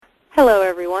Hello,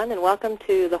 everyone, and welcome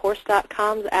to the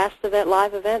Horse.com's Ask the Vet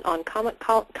live event on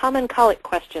common colic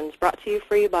questions, brought to you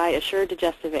free by Assured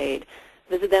Digestive Aid.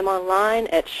 Visit them online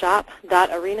at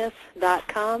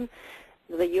shop.arenas.com,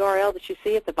 the URL that you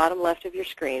see at the bottom left of your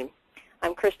screen.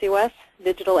 I'm Christy West,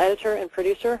 digital editor and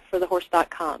producer for the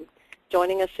Horse.com.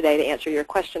 Joining us today to answer your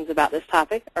questions about this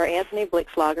topic are Anthony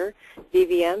Blixlager,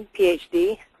 DVM,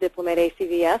 PhD, Diplomate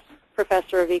ACVS,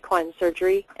 Professor of Equine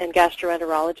Surgery and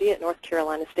Gastroenterology at North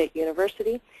Carolina State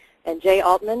University, and Jay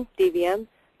Altman, DVM,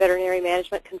 Veterinary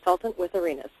Management Consultant with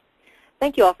Arenas.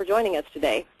 Thank you all for joining us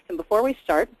today. And before we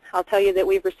start, I'll tell you that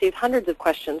we've received hundreds of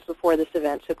questions before this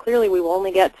event, so clearly we will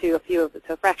only get to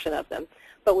a fraction of them.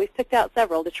 But we've picked out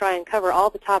several to try and cover all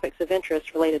the topics of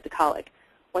interest related to colic.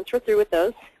 Once we're through with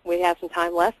those, we have some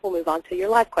time left. We'll move on to your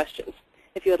live questions.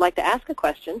 If you would like to ask a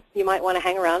question, you might want to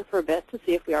hang around for a bit to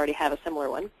see if we already have a similar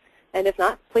one. And if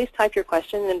not, please type your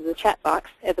question into the chat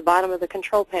box at the bottom of the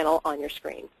control panel on your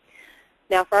screen.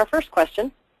 Now for our first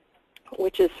question,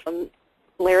 which is from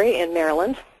Larry in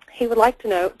Maryland. He would like to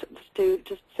know to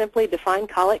just simply define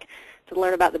colic, to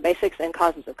learn about the basics and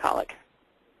causes of colic.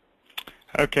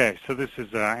 Okay, so this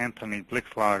is Anthony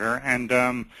Blixlager, and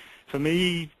for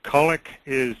me, colic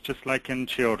is just like in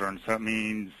children, so it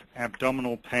means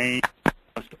abdominal pain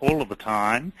almost all of the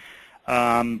time.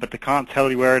 But they can't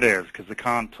tell you where it is because they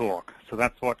can't talk. So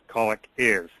that's what colic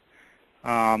is.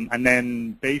 And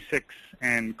then basics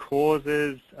and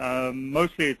causes,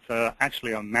 mostly it's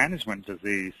actually a management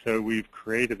disease. So we've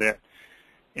created it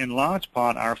in large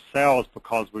part ourselves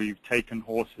because we've taken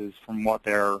horses from what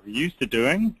they're used to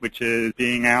doing, which is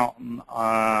being out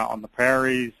on the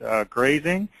prairies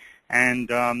grazing, and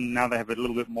now they have a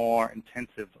little bit more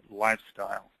intensive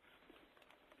lifestyle.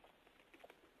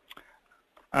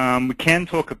 We can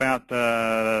talk about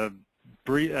the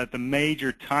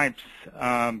major types,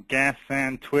 gas,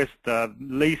 sand, twist,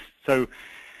 least. So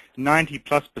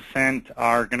 90+%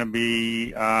 are going to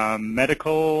be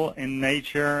medical in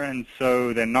nature, and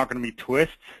so they're not going to be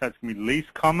twists. That's going to be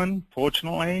least common,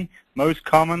 fortunately. Most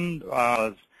common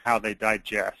is how they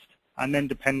digest. And then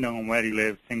depending on where you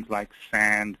live, things like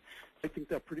sand. I think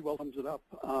that pretty well sums it up,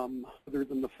 other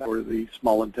than the fat or the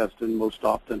small intestine most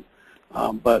often.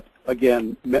 But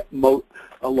again,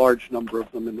 a large number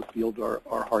of them in the field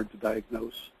are hard to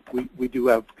diagnose. We do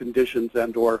have conditions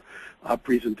and or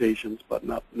presentations, but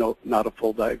not a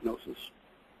full diagnosis.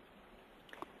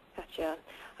 Gotcha.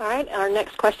 All right, our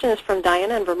next question is from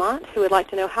Diana in Vermont, who would like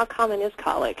to know how common is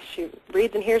colic. She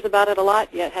reads and hears about it a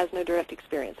lot, yet has no direct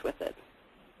experience with it.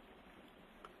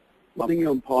 Depending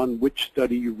upon which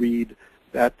study you read,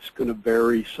 that's going to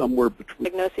vary somewhere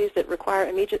between diagnoses that require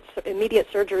immediate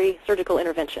surgical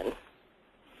intervention.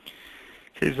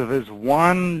 Okay, so there's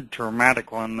one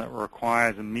dramatic one that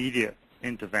requires immediate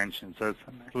intervention, so it's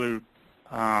an absolute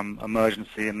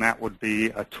emergency, and that would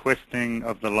be a twisting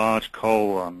of the large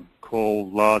colon,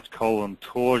 called large colon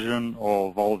torsion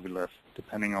or volvulus,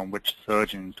 depending on which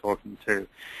surgeon you're talking to.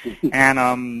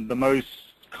 And the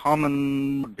most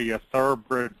common would be a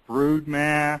thoroughbred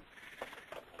broodmare.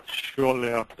 Shortly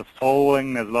after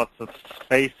foaling, there's lots of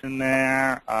space in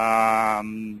there,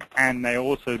 and they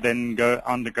also then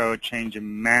undergo a change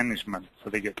in management, so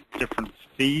they get different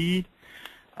speed,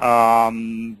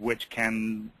 which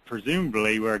can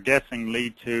presumably, we're guessing,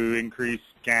 lead to increased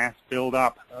gas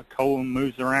buildup. Colon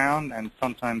moves around and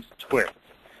sometimes twists,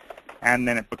 and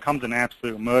then it becomes an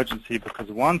absolute emergency because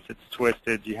once it's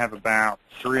twisted, you have about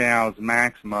 3 hours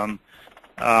maximum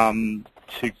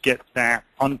to get that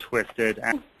untwisted.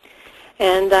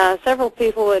 And several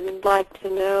people would like to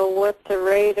know what the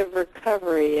rate of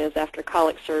recovery is after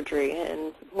colic surgery,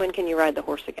 and when can you ride the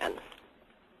horse again?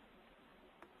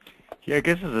 Yeah, I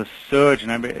guess as a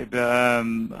surgeon, I'm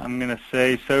going to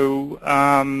say, so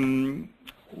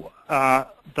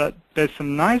that there's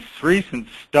some nice recent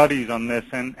studies on this,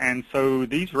 and so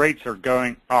these rates are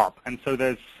going up, and so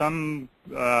there's some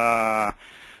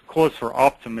cause for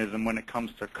optimism when it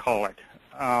comes to colic.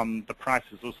 The price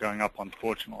is also going up,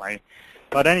 unfortunately.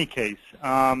 But in any case,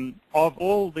 of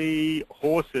all the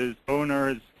horses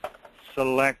owners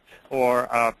select or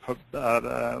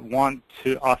want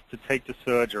us to take to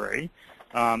surgery,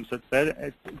 so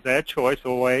it's their choice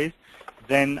always,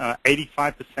 then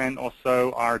 85% or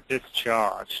so are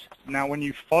discharged. Now, when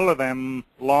you follow them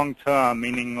long-term,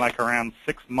 meaning like around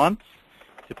 6 months,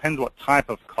 depends what type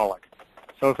of colic.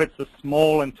 So if it's a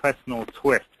small intestinal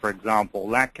twist, for example,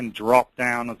 that can drop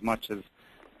down as much as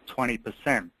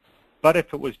 20%. But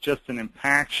if it was just an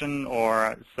impaction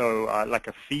or like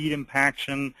a feed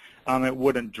impaction, it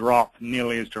wouldn't drop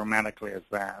nearly as dramatically as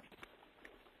that.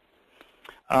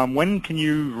 When can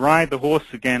you ride the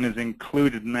horse again is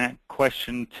included in that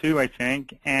question too, I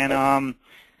think. And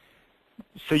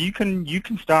so you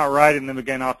can start riding them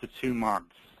again after 2 months.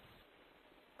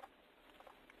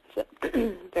 So,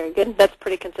 very good. That's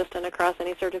pretty consistent across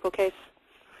any surgical case?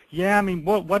 Yeah, I mean,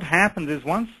 what happens is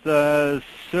once the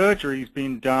surgery's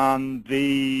been done,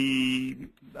 the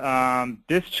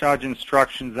discharge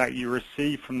instructions that you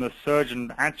receive from the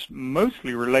surgeon actually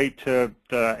mostly relate to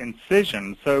the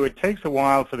incision. So it takes a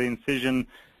while for the incision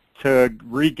to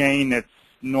regain its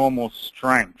normal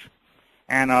strength.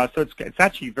 And so it's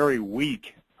actually very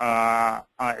weak.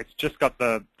 It's just got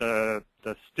the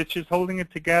stitches holding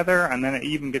it together, and then it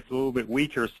even gets a little bit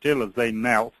weaker still as they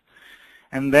melt.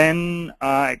 And then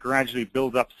it gradually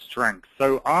builds up strength.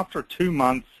 So after 2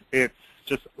 months, it's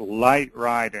just light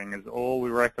riding is all we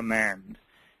recommend.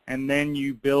 And then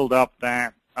you build up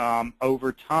that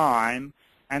over time.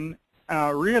 And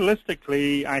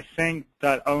realistically, I think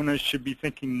that owners should be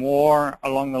thinking more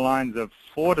along the lines of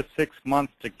 4 to 6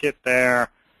 months to get their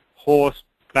horse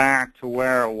back to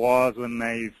where it was when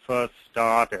they first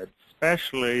started,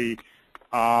 especially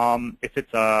if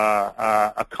it's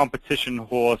a competition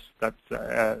horse that's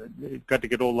got to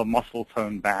get all the muscle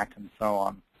tone back and so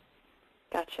on.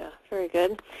 Gotcha. Very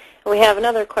good. And we have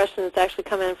another question that's actually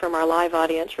come in from our live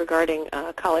audience regarding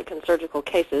colic and surgical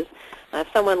cases. If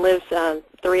someone lives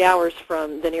 3 hours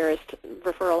from the nearest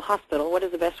referral hospital, what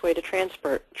is the best way to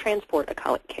transport a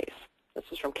colic case? This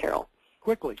is from Carol.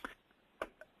 Quickly.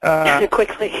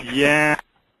 Quickly. Yeah.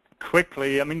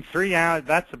 Quickly. I mean, 3 hours,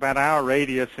 that's about our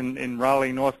radius. In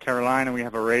Raleigh, North Carolina, we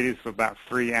have a radius of about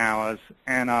 3 hours.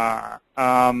 And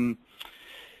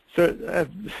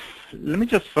let me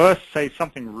just first say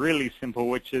something really simple,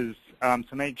 which is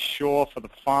to make sure for the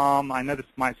farm, I know this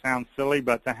might sound silly,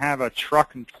 but to have a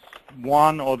truck and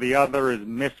one or the other is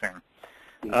missing.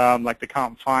 Like they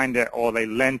can't find it or they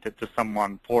lent it to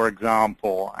someone, for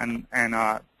example. And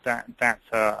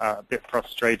that's a bit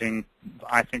frustrating,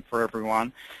 I think, for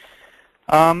everyone.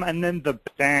 And then the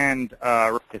stand,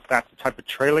 if that's the type of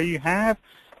trailer you have,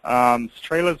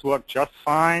 trailers work just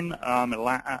fine. It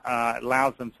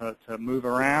allows them to move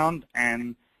around.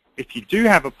 And if you do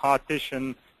have a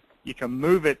partition, you can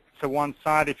move it to one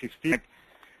side if you feel like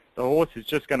the horse is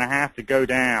just going to have to go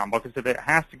down. Because if it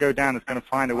has to go down, it's going to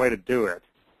find a way to do it.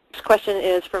 This question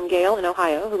is from Gail in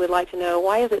Ohio, who would like to know,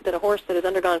 why is it that a horse that has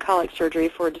undergone colic surgery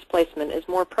for displacement is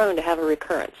more prone to have a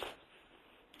recurrence?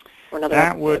 Or another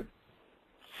that would,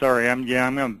 sorry,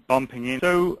 I'm bumping in.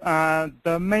 So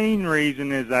the main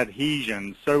reason is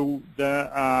adhesion. So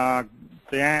the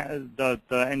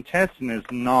intestine is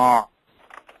not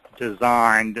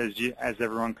designed, as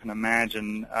everyone can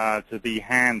imagine, to be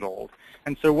handled.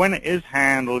 And so when it is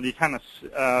handled, you kind of,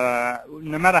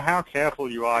 no matter how careful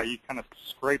you are, you kind of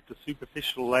scrape the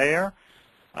superficial layer,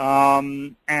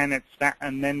 and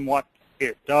then what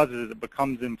it does is it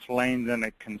becomes inflamed and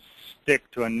it can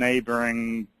stick to a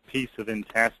neighboring piece of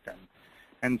intestine.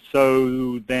 And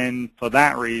so then, for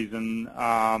that reason,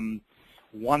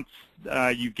 once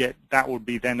you get, that would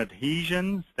be then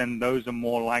adhesions, then those are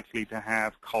more likely to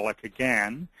have colic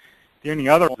again. The only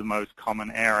other is the most common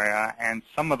area, and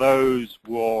some of those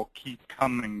will keep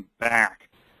coming back.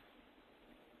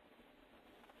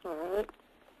 All right.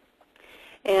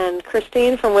 And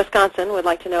Christine from Wisconsin would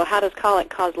like to know, how does colic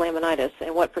cause laminitis,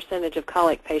 and what percentage of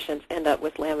colic patients end up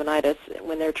with laminitis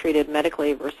when they're treated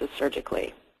medically versus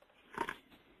surgically?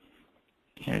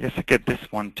 Yeah, I guess I get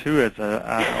this one too. As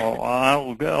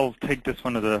I'll take this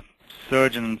one as a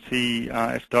surgeon and see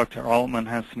if Dr. Altman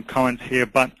has some comments here.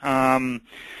 But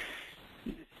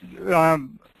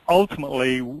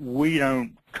ultimately, we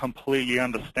don't completely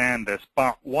understand this,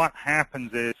 but what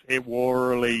happens is it will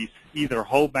release either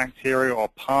whole bacteria or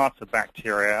parts of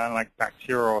bacteria, like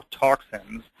bacterial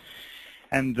toxins,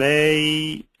 and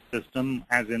they system,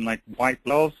 as in like white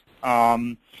blood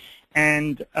cells,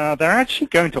 and they're actually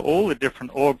going to all the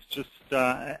different organs. Just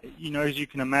as you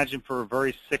can imagine, for a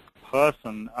very sick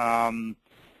person,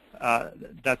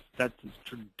 that's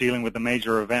dealing with a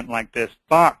major event like this.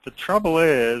 But the trouble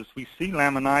is, we see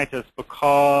laminitis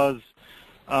because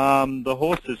the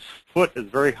horse's foot is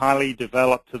very highly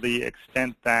developed to the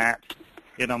extent that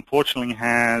it unfortunately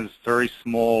has very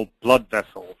small blood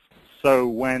vessels. So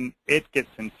when it gets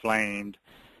inflamed,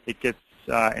 it gets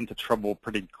into trouble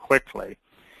pretty quickly.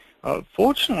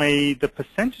 Fortunately, the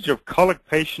percentage of colic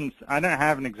patients, I don't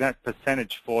have an exact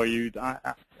percentage for you.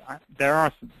 There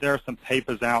are some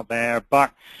papers out there,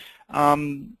 but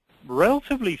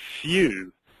relatively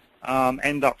few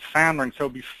end up foundering. So it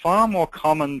would be far more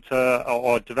common to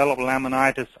or develop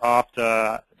laminitis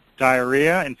after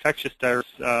diarrhea, infectious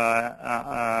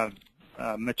diarrhea,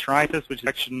 metritis, which is a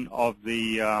section of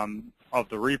the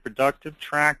reproductive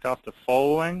tract after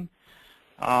foaling.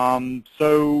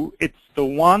 So it's the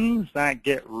ones that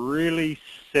get really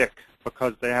sick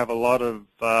because they have a lot of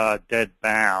dead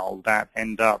bowel that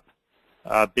end up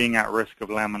being at risk of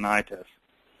laminitis.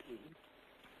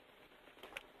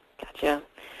 Gotcha.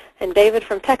 And David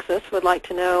from Texas would like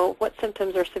to know what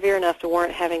symptoms are severe enough to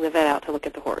warrant having the vet out to look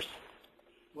at the horse.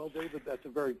 Well, David, that's a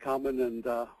very common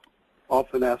and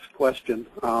often asked question.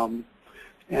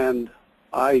 And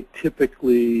I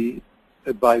typically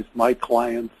advise my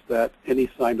clients that any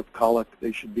sign of colic,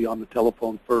 they should be on the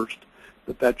telephone first,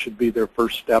 that should be their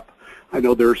first step. I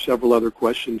know there are several other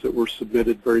questions that were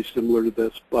submitted very similar to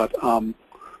this, but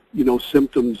you know,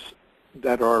 symptoms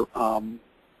that are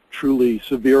truly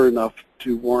severe enough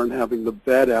to warrant having the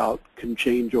vet out can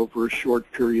change over a short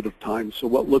period of time. So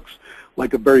what looks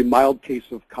like a very mild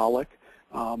case of colic,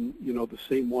 you know, the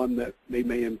same one that they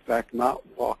may in fact not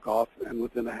walk off, and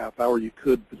within a half hour you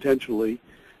could potentially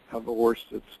have a horse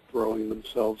that's throwing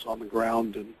themselves on the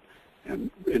ground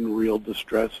and in real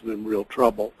distress and in real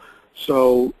trouble.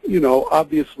 So, you know,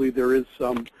 obviously there is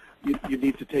some, you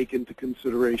need to take into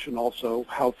consideration also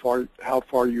how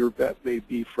far your vet may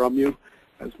be from you,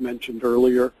 as mentioned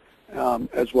earlier,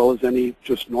 as well as any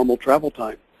just normal travel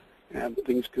time. And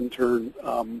things can turn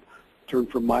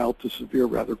from mild to severe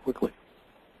rather quickly.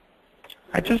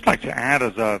 I'd just like to add,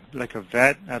 as a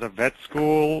vet at a vet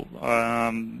school,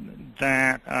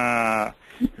 that I'd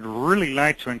really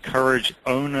like to encourage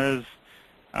owners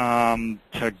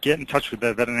to get in touch with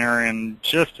their veterinarian,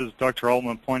 just as Dr.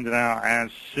 Altman pointed out,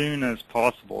 as soon as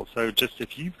possible. So just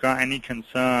if you've got any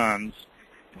concerns,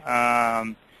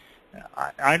 I'd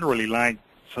really like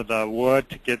for the word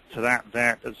to get to that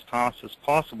vet as fast as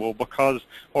possible, because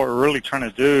what we're really trying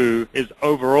to do is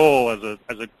overall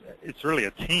it's really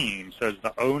a team. So it's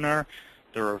the owner,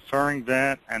 the referring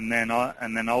vet, and then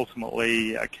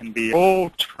ultimately can be all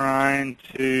trying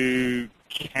to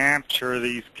capture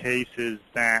these cases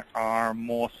that are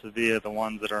more severe, the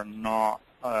ones that are not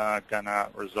going to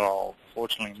resolve.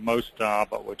 Fortunately, most are,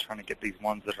 but we're trying to get these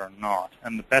ones that are not.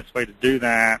 And the best way to do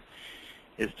that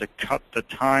is to cut the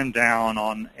time down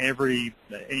on any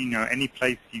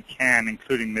place you can,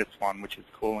 including this one, which is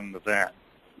calling the vet.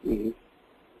 Mm-hmm.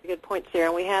 Good point, Sarah.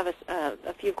 And we have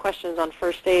a few questions on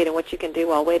first aid and what you can do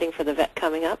while waiting for the vet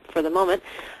coming up. For the moment,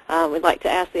 we'd like to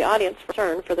ask the audience for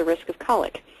concern for the risk of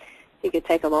colic. You could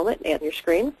take a moment and your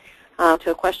screen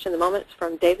to a question. The moment is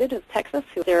from David of Texas.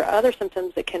 There are other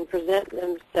symptoms that can present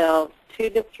themselves 2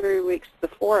 to 3 weeks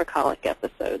before a colic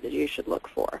episode that you should look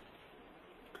for.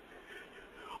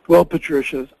 Well,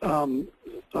 Patricia,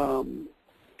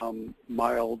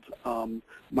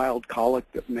 mild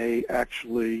colic that may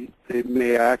actually,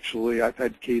 I've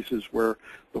had cases where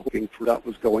the looking for that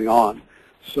was going on.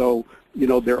 So, you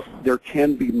know, there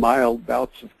can be mild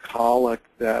bouts of colic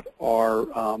that are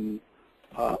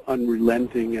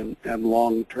unrelenting and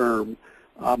long-term,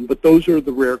 but those are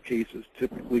the rare cases.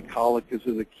 Typically, colic is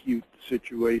an acute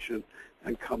situation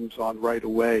and comes on right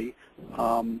away.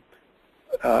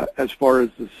 As far as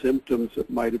the symptoms that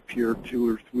might appear 2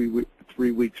 or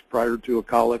 3 weeks prior to a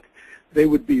colic, they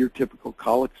would be your typical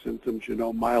colic symptoms, you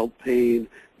know, mild pain,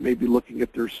 maybe looking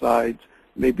at their sides,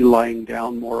 maybe lying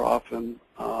down more often,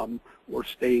 or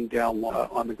staying down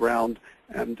on the ground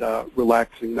and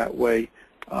relaxing that way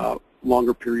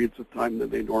longer periods of time than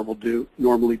they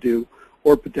normally do,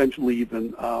 or potentially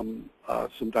even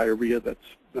some diarrhea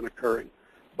that's been occurring.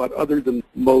 But other than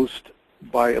most,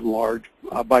 by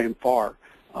and far,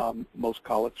 most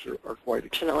colics are quite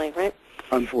Unfortunately, right?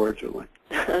 Unfortunately.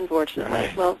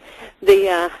 Unfortunately. Well,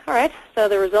 all right, so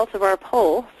the results of our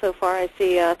poll so far, I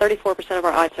see 34% of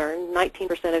our concerned,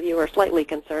 19% of you are slightly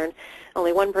concerned,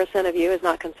 only 1% of you is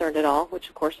not concerned at all, which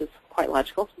of course is quite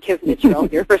logical, given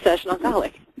that you're professional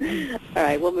colic. All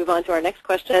right, we'll move on to our next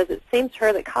question. As it seems to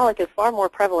her that colic is far more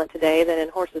prevalent today than in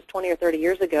horses 20 or 30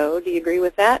 years ago. Do you agree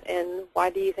with that, and why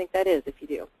do you think that is, if you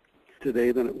do?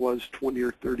 Today than it was 20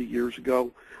 or 30 years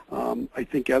ago. I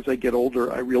think as I get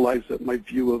older, I realize that my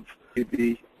view of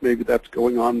maybe that's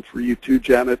going on for you too,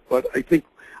 Janet. But I think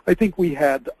we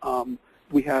had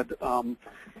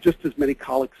just as many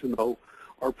colics in the.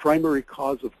 Our primary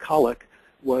cause of colic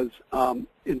was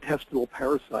intestinal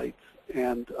parasites,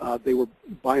 and they were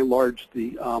by and large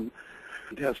the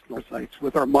intestinal sites.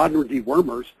 With our modern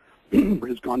dewormers, it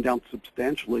has gone down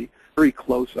substantially, very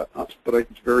close, but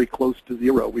it's very close to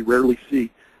zero. We rarely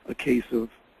see a case of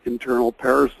internal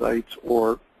parasites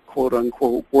or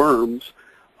quote-unquote worms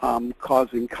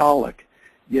causing colic.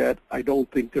 Yet I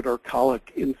don't think that our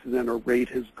colic incident or rate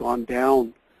has gone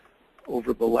down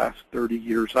over the last 30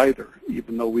 years either,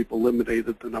 even though we've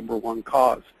eliminated the #1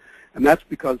 cause. And that's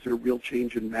because there's a real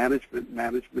change in management.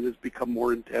 Management has become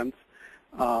more intense.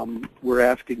 We're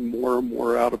asking more and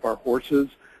more out of our horses.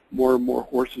 More and more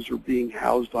horses are being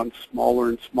housed on smaller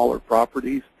and smaller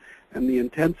properties. And the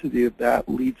intensity of that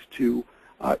leads to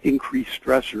increased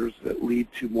stressors that lead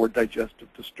to more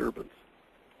digestive disturbance.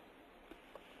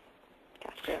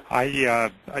 Gotcha.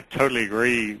 I totally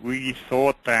agree. We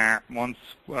thought that once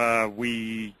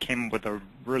we came up with a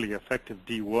really effective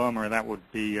dewormer, that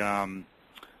would be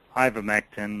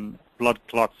ivermectin, blood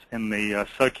clots in the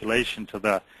circulation to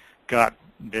the gut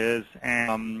is,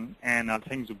 and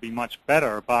things would be much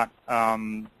better. But I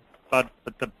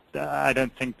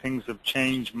don't think things have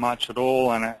changed much at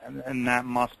all, and that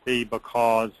must be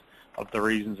because of the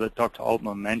reasons that Dr.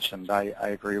 Altman mentioned. I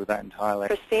agree with that entirely.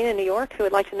 Christine in New York, who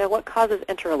would like to know what causes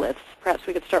enteroliths. Perhaps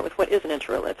we could start with what is an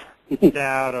enterolith.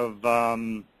 Out of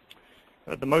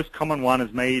the most common one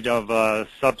is made of a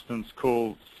substance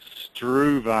called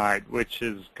struvite, which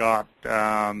has got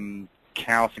calcium,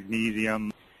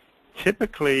 magnesium.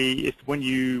 Typically, when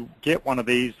you get one of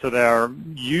these, so they're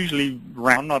usually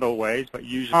round, not always, but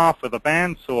usually half with a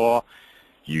bandsaw,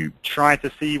 you try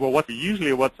to see, well,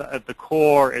 what's at the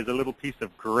core is a little piece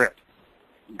of grit.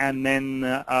 And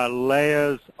then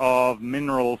layers of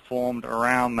mineral formed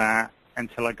around that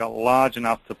until it got large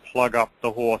enough to plug up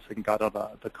the horse and gut of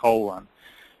the colon.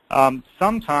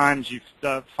 Sometimes you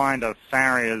find a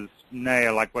farrier's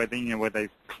nail, like where they've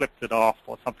clipped it off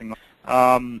or something.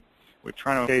 We're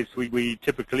trying to, we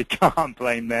typically can't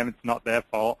blame them. It's not their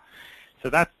fault. So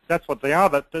that's what they are.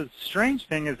 But the strange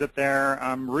thing is that they're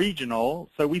regional.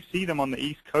 So we see them on the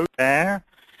East Coast there.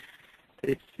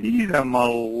 They see them a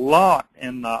lot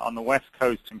on the West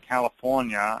Coast in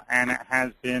California, and it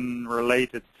has been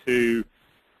related to,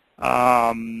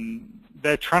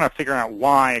 they're trying to figure out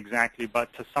why exactly,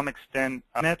 but to some extent,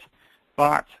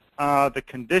 but the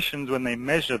conditions when they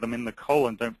measure them in the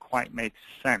colon don't quite make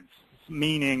sense,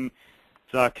 meaning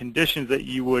the conditions that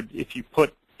you would, if you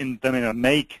put them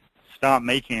in start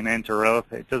making an enterolith,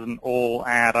 it doesn't all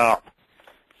add up.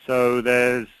 So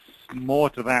there's more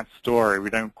to that story.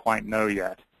 We don't quite know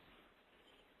yet.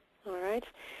 All right.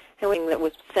 And one thing that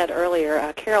was said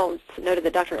earlier, Carol noted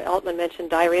that Dr. Altman mentioned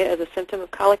diarrhea as a symptom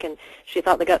of colic, and she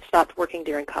thought the gut stopped working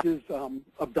during colic. This is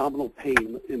abdominal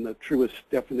pain in the truest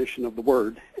definition of the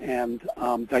word, and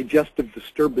digestive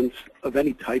disturbance of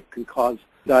any type can cause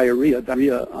diarrhea.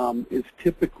 Diarrhea is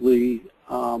typically,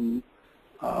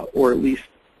 or at least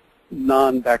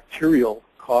non-bacterial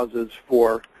causes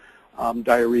for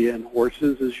diarrhea in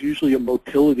horses, is usually a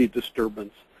motility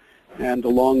disturbance. And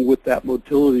along with that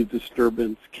motility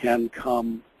disturbance can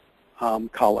come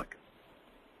colic.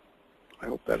 I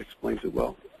hope that explains it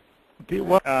well.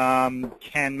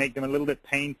 Can make them a little bit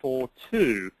painful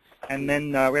too. And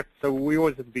then so we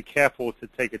always have to be careful to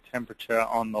take a temperature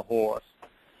on the horse.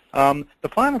 The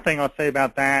final thing I'll say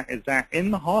about that is that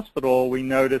in the hospital we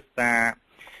noticed that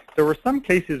there were some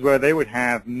cases where they would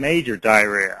have major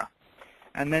diarrhea,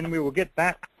 and then we would get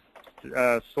that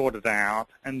sorted out,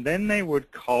 and then they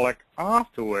would colic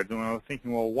afterwards. And I was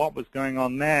thinking, well, what was going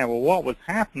on there? Well, what was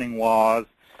happening was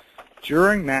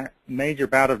during that major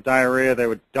bout of diarrhea, they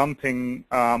were dumping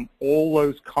all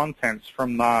those contents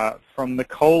from the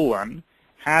colon,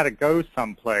 had to go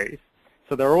someplace.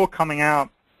 So they're all coming out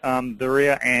the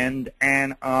rear end,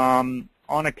 and on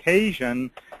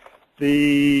occasion,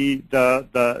 the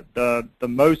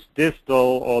most distal,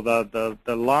 or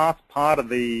the last part of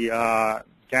the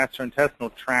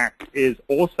gastrointestinal tract is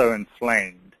also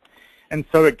inflamed, and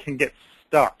so it can get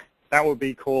stuck. That would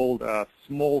be called a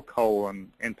small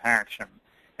colon impaction.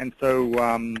 And so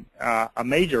a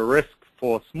major risk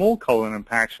for small colon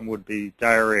impaction would be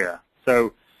diarrhea.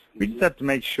 So we just have to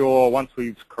make sure once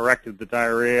we've corrected the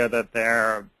diarrhea that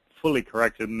they're fully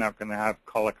corrected and not going to have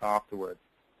colic afterwards.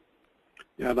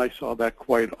 Yeah, and I saw that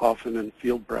quite often in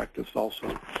field practice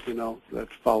also, that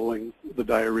following the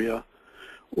diarrhea,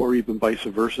 or even vice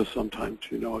versa sometimes,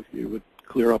 if you would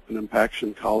clear up an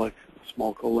impaction, colic,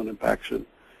 small colon impaction,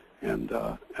 and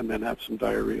then have some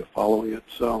diarrhea following it.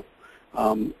 So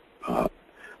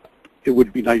it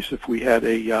would be nice if we had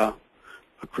a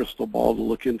crystal ball to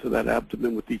look into that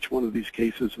abdomen with each one of these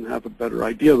cases and have a better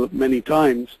idea. But many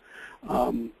times,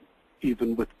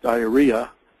 even with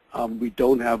diarrhea, we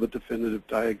don't have a definitive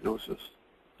diagnosis.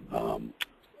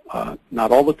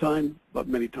 Not all the time, but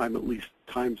many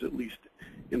times at least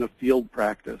in a field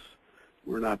practice,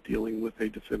 we're not dealing with a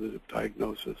definitive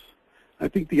diagnosis. I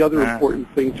think the other important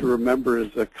thing to remember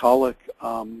is that colic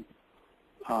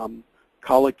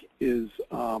is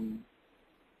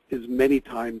is many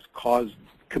times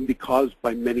can be caused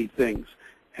by many things,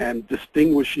 and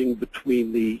distinguishing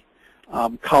between the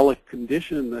colic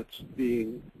condition that's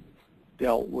being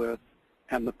dealt with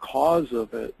and the cause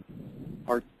of it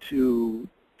are two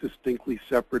distinctly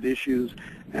separate issues,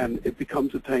 and it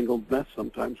becomes a tangled mess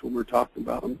sometimes when we're talking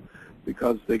about them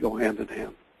because they go hand in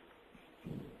hand.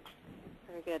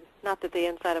 Very good. Not that the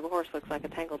inside of a horse looks like a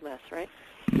tangled mess, right?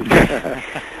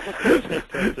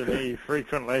 To me,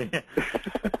 frequently.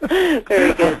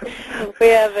 Very good. We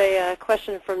have a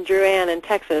question from Drew Ann in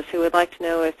Texas who would like to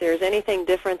know if there's anything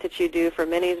different that you do for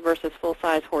minis versus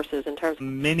full-size horses in terms of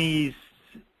minis.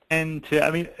 And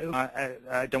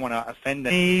I don't want to offend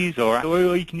minis,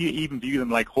 or you can even view them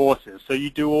like horses. So you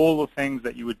do all the things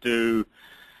that you would do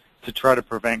to try to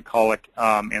prevent colic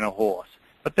in a horse.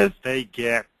 But they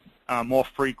get more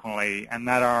frequently, and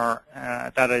that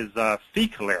is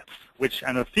fecalith,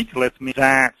 and a fecalith means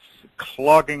that's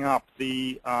clogging up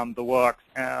the works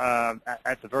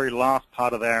at the very last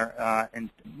part of their.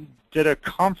 Did a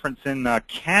conference in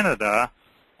Canada,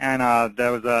 and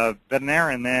there was a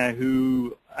veterinarian there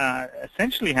who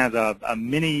essentially has a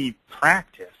mini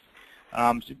practice.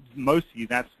 Mostly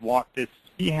that's what this.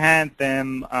 He had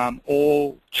them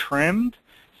all trimmed.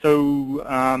 So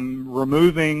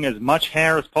removing as much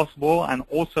hair as possible and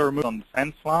also removing on the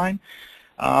fence line,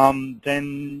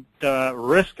 then the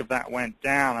risk of that went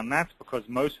down, and that's because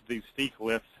most of these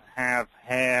fecaliths have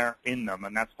hair in them,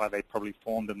 and that's why they probably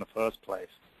formed in the first place.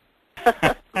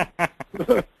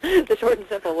 The short and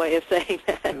simple way of saying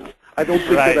that. Yeah. I don't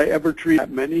think that I ever treated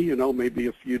that many, maybe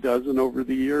a few dozen over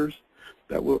the years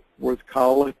that were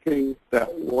colicking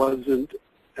that wasn't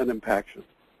an impaction.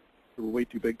 They were way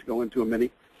too big to go into a mini.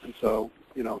 And so,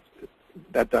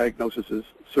 that diagnosis is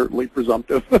certainly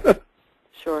presumptive.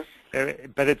 Sure.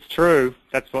 But it's true.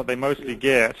 That's what they mostly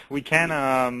get. We can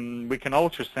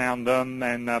ultrasound them,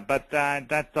 and but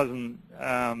that doesn't,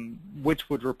 which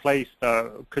would replace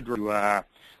could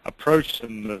approach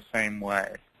them the same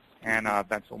way, and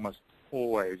that's almost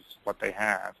always what they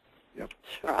have. Yep.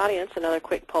 For our audience, another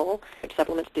quick poll. Which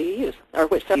supplements do you use? Or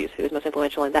which supplements who is most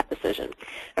influential in that decision?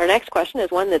 Our next question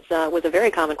is one that was a very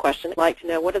common question. I'd like to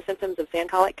know, what are the symptoms of sand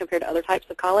colic compared to other types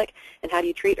of colic, and how do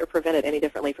you treat or prevent it any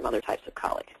differently from other types of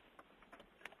colic?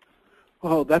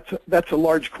 Oh, that's a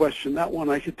large question. That one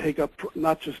I could take up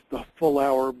not just the full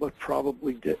hour, but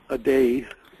probably a day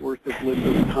worth of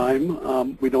Linda's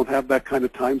time. We don't have that kind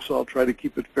of time, so I'll try to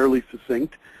keep it fairly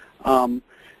succinct.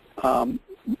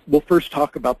 We'll first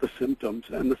talk about the symptoms,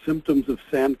 and the symptoms of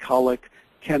sand colic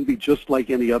can be just like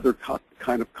any other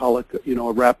kind of colic,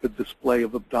 a rapid display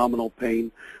of abdominal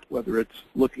pain, whether it's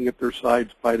looking at their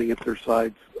sides, biting at their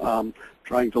sides,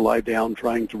 trying to lie down,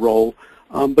 trying to roll.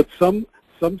 But some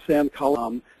sand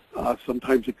colic,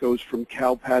 sometimes it goes from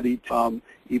cow patty to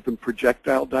even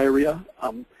projectile diarrhea,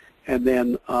 and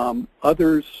then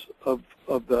others of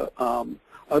the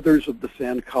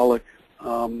sand colic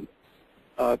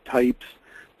types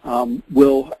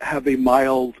will have a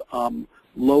mild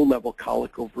low-level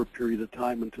colic over a period of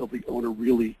time until the owner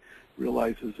really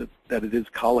realizes that it is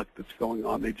colic that's going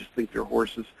on. They just think their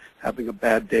horse is having a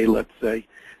bad day, let's say,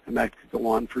 and that could go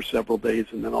on for several days,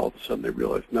 and then all of a sudden they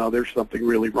realize, no, there's something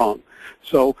really wrong.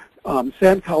 So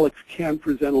sand colics can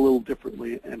present a little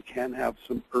differently and can have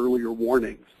some earlier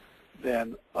warnings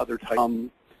than other types.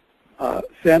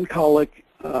 Sand colic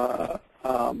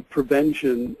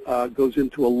prevention goes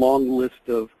into a long list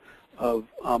of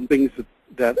things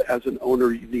that as an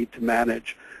owner you need to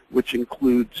manage, which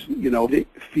includes,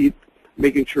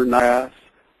 making sure not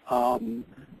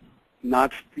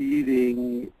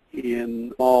feeding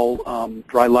in all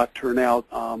dry lot turnout,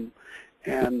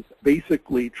 and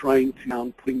basically trying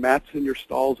to putting mats in your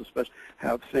stalls, especially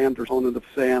have sand or component of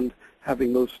sand,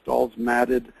 having those stalls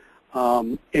matted.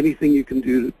 Anything you can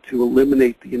do to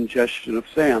eliminate the ingestion of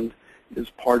sand is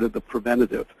part of the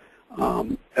preventative.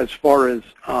 As far as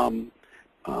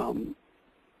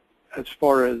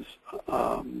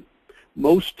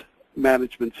most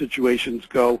management situations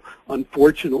go,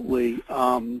 unfortunately,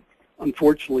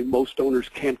 most owners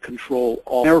can't control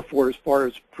all. Therefore, as far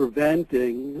as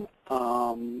preventing,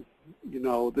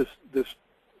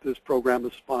 this program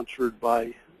is sponsored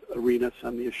by Arenas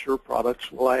and the Assure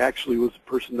products. Well, I actually was the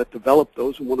person that developed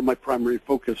those, and one of my primary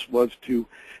focus was to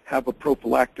have a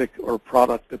prophylactic or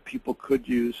product that people could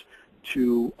use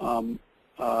to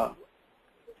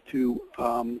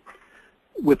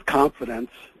with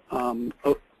confidence,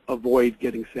 avoid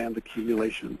getting sand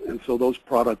accumulation. And so those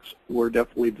products were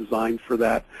definitely designed for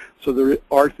that. So there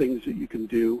are things that you can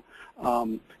do.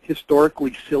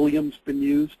 Historically, psyllium's been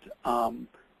used.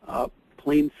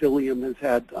 Plain psyllium has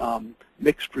had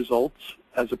mixed results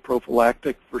as a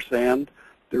prophylactic for sand.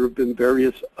 There have been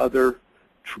various other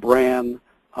brand,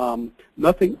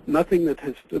 nothing that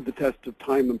has stood the test of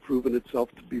time and proven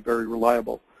itself to be very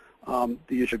reliable.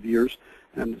 The issue of years,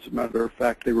 and as a matter of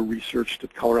fact, they were researched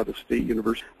at Colorado State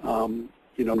University,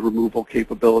 removal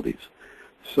capabilities.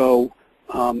 So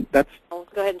that's... I'll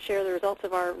go ahead and share the results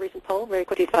of our recent poll. Very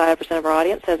quickly, 5% of our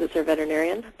audience says it's their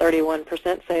veterinarian,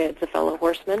 31% say it's a fellow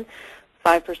horseman,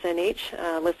 5% each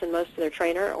listen most to their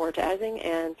trainer or to ASING,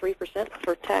 and 3%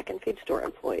 for tack and feed store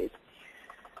employees.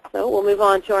 So we'll move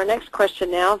on to our next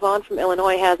question now. Vaughn from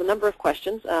Illinois has a number of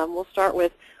questions. We'll start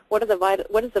with what is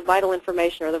the vital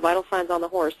information or the vital signs on the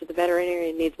horse that the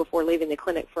veterinarian needs before leaving the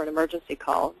clinic for an emergency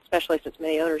call, especially since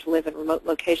many owners live in remote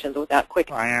locations without quick...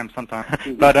 I am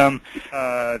sometimes. But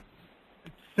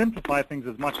simplify things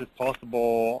as much as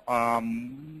possible so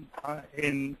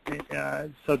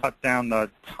cut down the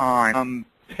time.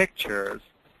 Pictures.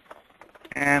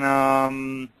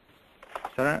 And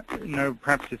so,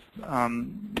 perhaps just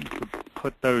you could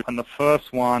put those. And the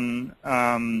first one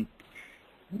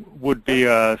would be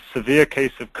a severe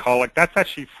case of colic. That's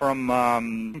actually from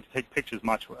to take pictures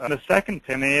much. The second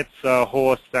thing, it's a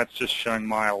horse that's just showing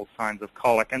mild signs of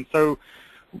colic. And so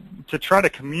to try to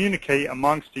communicate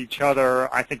amongst each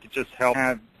other, I think it just helps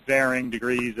have varying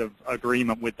degrees of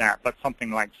agreement with that, but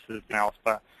something like something else,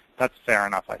 but that's fair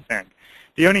enough, I think.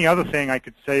 The only other thing I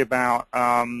could say about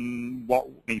what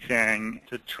we're saying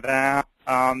to try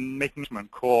making a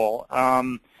call,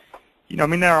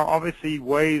 there are obviously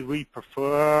ways we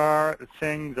prefer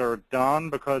things are done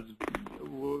because,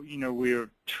 we're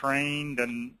trained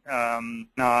and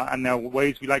there are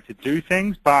ways we like to do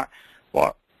things, but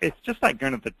it's just like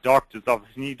going to the doctor's office,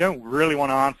 and you don't really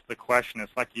want to answer the question.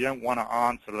 It's like you don't want to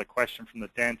answer the question from the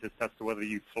dentist as to whether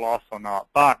you floss or not,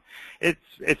 but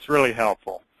it's really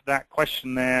helpful. That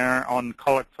question there on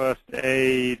colic first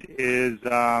aid is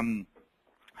how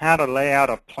to lay out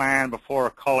a plan before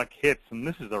a colic hits, and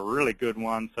this is a really good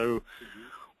one. So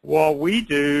what we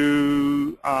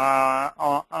do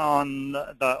on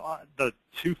the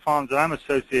two farms that I'm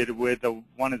associated with, the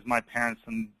one is my parents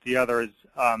and the other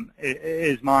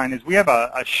is mine, is we have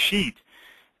a sheet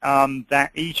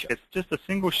that it's just a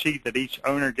single sheet that each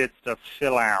owner gets to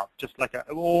fill out, just like it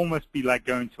will almost be like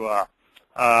going to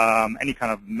any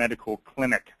kind of medical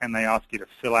clinic, and they ask you to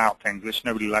fill out things, which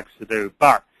nobody likes to do.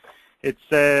 But it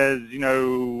says,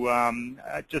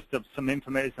 just some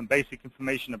information, some basic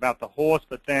information about the horse,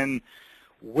 but then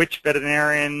which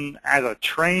veterinarian, as a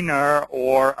trainer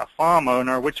or a farm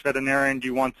owner, which veterinarian do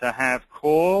you want to have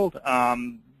called?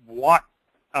 What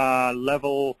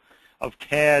level of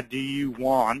care do you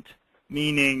want?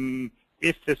 Meaning,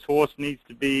 if this horse needs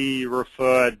to be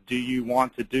referred, do you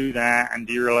want to do that, and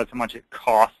do you realize how much it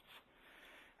costs?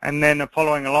 And then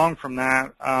following along from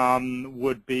that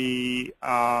would be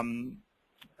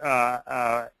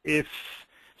if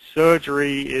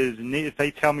surgery is needed, if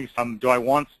they tell me, do I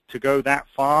want to go that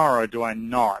far or do I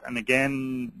not? And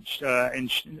again,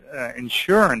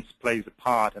 insurance plays a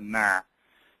part in that.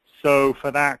 So for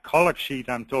that colic sheet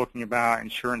I'm talking about,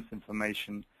 insurance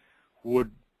information would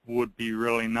be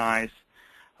really nice.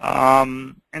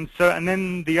 And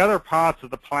then the other parts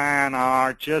of the plan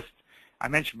are just, I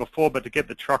mentioned before, but to get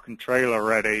the truck and trailer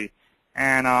ready,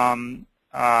 and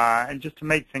just to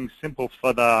make things simple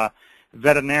for the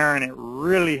veterinarian, it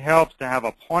really helps to have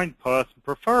a point person,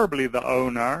 preferably the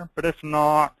owner, but if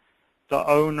not, the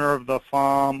owner of the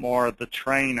farm or the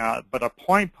trainer, but a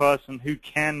point person who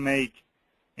can make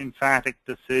emphatic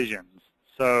decisions,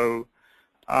 so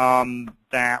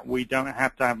that we don't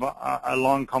have to have a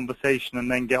long conversation and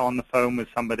then get on the phone with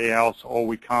somebody else, or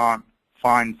we can't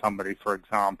find somebody, for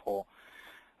example.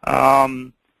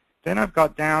 Then I've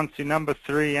got down to number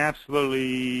 3,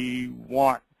 absolutely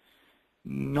what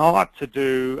not to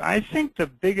do. I think the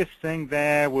biggest thing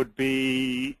there would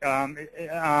be,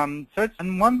 and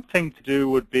one thing to do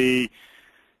would be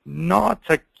not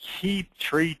to keep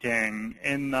treating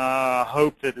in the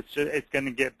hope that it's going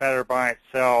to get better by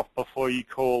itself before you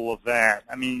call the vet.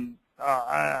 I mean,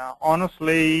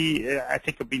 honestly, I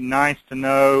think it'd be nice to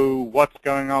know what's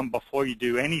going on before you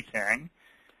do anything.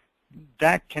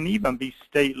 That can even be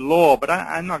state law, but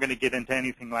I'm not going to get into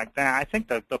anything like that. I think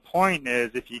that the point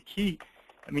is, if you keep,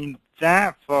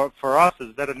 that for us as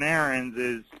veterinarians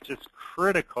is just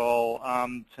critical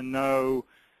to know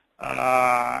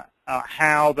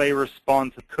how they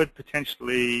respond to could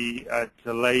potentially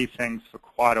delay things for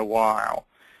quite a while.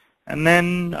 And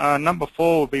then number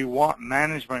 4 would be what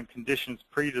management conditions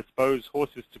predispose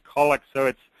horses to colic. So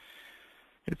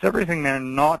it's everything they're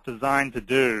not designed to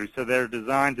do. So they're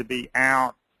designed to be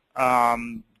out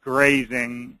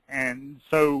grazing, and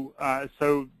so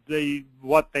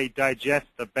what they digest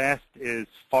the best is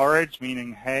forage,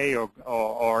 meaning hay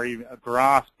or even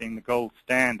grass being the gold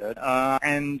standard,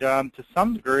 and to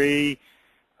some degree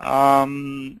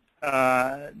they're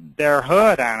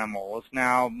herd animals.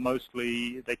 Now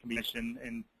mostly they can be mentioned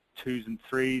in 2s and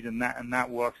 3s, and that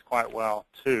works quite well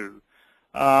too.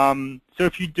 So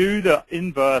if you do the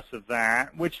inverse of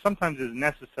that, which sometimes is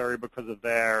necessary because of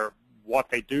what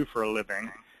they do for a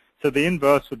living, so the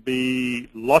inverse would be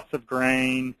lots of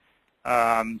grain.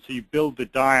 So you build the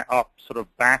diet up sort of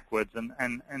backwards, and I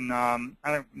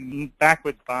don't mean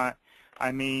backwards, but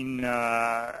I mean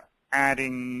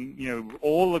adding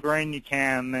all the grain you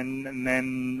can, and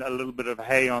then a little bit of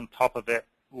hay on top of it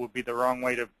would be the wrong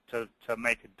way to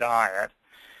make a diet.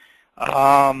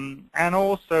 And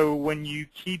also, when you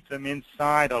keep them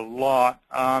inside a lot,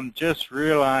 just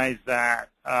realize that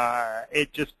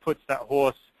it just puts that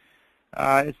horse,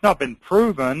 it's not been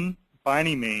proven by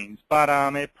any means, but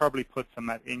it probably puts them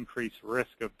at increased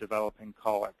risk of developing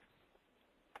colic.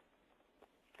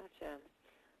 Gotcha.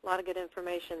 A lot of good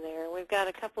information there. We've got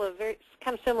a couple of very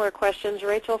kind of similar questions.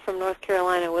 Rachel from North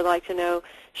Carolina would like to know,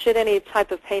 should any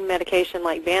type of pain medication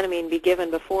like Banamine be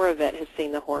given before a vet has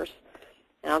seen the horse?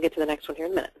 And I'll get to the next one here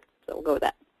in a minute, so we'll go with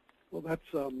that. Well,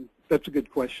 that's a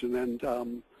good question, and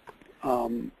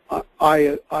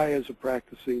I, as a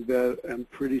practicing vet, am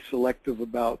pretty selective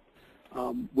about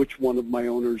which one of my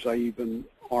owners I even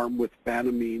arm with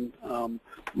Banamine,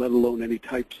 let alone any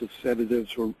types of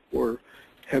sedatives or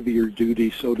heavier duty,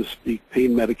 so to speak,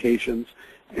 pain medications.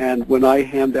 And when I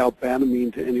hand out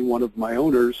Banamine to any one of my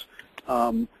owners,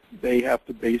 they have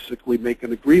to basically make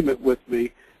an agreement with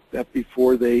me that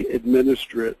before they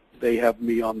administer it, they have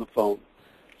me on the phone.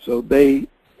 So they,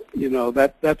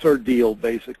 that's our deal,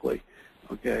 basically.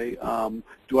 Okay.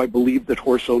 Do I believe that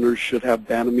horse owners should have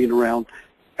Banamine around?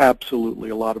 Absolutely.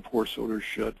 A lot of horse owners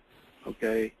should.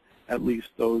 Okay. At least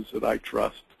those that I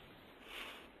trust.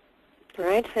 All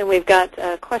right. And we've got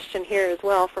a question here as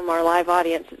well from our live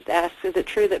audience. It asks, is it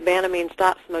true that Banamine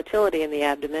stops motility in the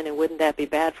abdomen, and wouldn't that be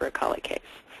bad for a colic case?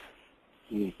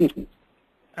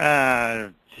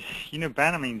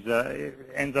 Banamine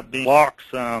ends up being blocks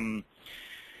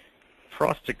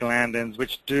prostaglandins,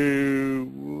 which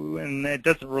do, and it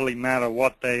doesn't really matter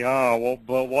what they are,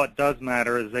 but what does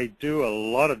matter is they do a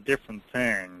lot of different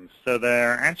things. So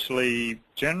they're actually,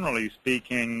 generally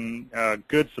speaking,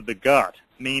 good for the gut,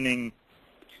 meaning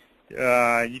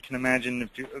you can imagine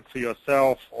for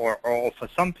yourself or for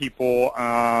some people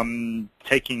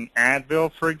taking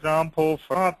Advil, for example,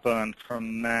 for heartburn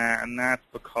from that, and that's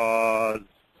because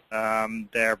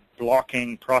they're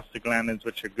blocking prostaglandins,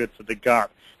 which are good for the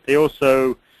gut. They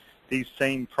also, these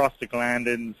same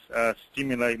prostaglandins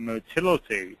stimulate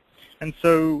motility, and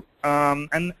so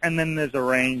and then there's a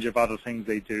range of other things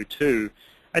they do too.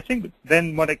 I think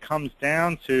then what it comes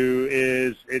down to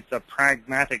is it's a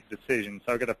pragmatic decision.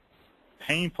 So I've got a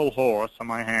painful horse on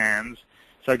my hands,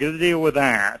 so I got to deal with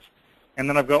that, and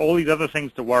then I've got all these other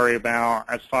things to worry about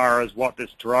as far as what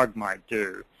this drug might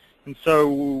do. And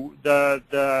so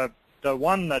the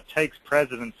one that takes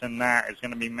precedence in that is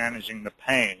going to be managing the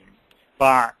pain.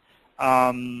 But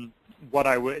what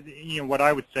I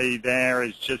would say there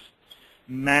is just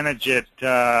manage it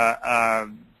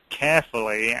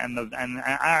carefully, and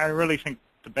I really think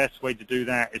the best way to do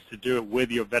that is to do it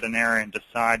with your veterinarian,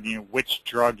 decide which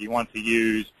drug you want to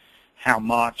use, how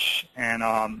much, and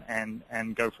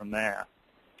go from there.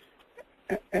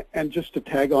 And just to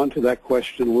tag on to that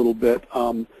question a little bit,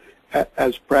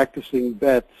 as practicing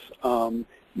vets,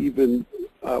 even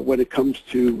when it comes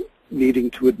to needing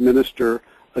to administer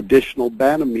additional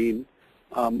Banamine,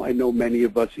 I know many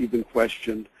of us even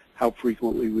question how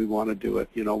frequently we want to do it.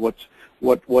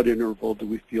 What interval do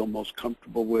we feel most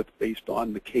comfortable with based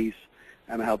on the case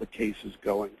and how the case is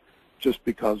going, just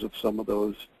because of some of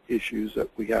those issues that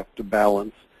we have to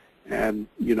balance. And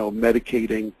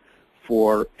medicating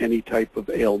for any type of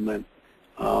ailment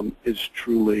is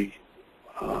truly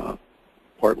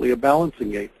partly a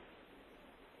balancing act.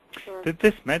 Sure.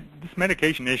 This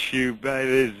medication issue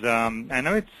is, I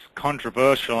know it's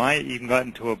controversial. I even got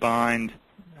into a bind,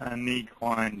 an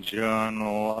equine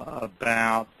journal,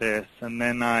 about this, and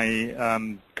then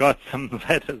I got some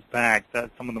letters back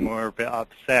that some of them were a bit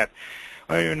upset.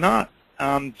 Well, you're not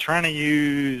trying to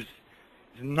use,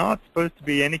 it's not supposed to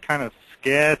be any kind of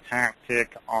scare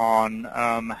tactic on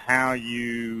how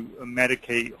you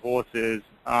medicate horses,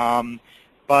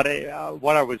 but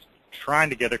what I was trying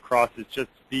to get across is just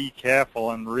be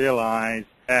careful and realize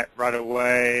that right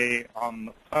away on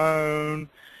the phone.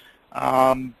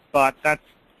 But that's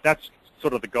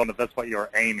sort of the goal, that's what you're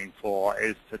aiming for,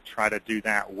 is to try to do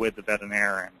that with the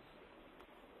veterinarian.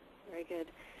 Very good.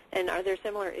 And are there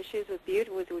similar issues with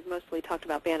bute? We've mostly talked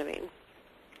about Banamine.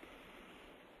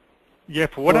 Yeah,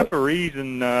 for whatever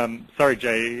reason, sorry,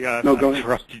 Jay, no, I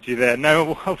interrupted you there.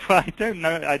 No,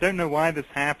 I don't know why this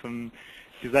happened,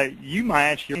 because you might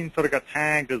actually sort of got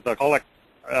tagged as a colic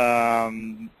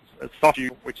soft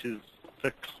bute, which is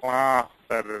the class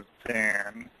that it's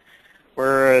in,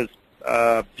 whereas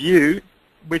bute,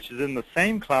 which is in the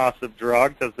same class of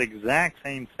drug, does the exact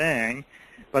same thing,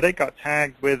 but it got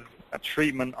tagged with a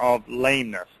treatment of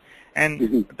lameness.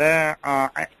 And there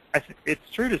are, it's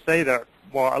true to say that,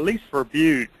 well, at least for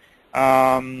bute,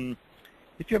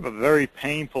 if you have a very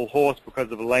painful horse because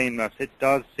of lameness, it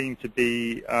does seem to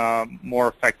be more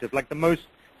effective. Like the most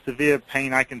severe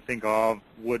pain I can think of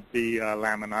would be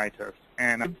laminitis.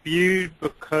 And bute,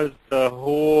 because the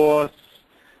horse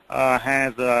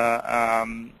has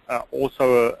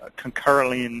also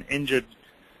concurrently an injured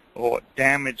or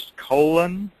damaged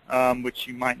colon, which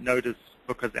you might notice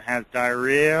because it has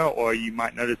diarrhea, or you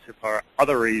might notice it for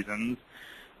other reasons.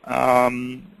 But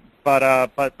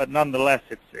nonetheless,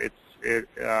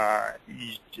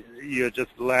 you're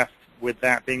just left with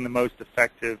that being the most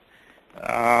effective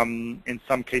in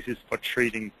some cases for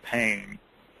treating pain.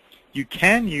 You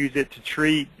can use it to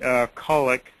treat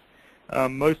colic.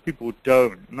 Most people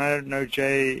don't. And I don't know,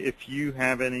 Jay, if you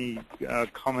have any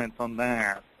comments on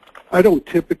that. I don't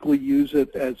typically use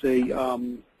it as a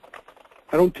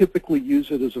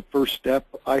first step.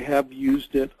 I have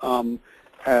used it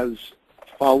as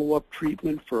follow-up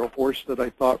treatment for a horse that I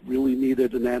thought really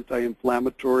needed an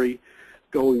anti-inflammatory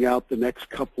going out the next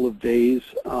couple of days.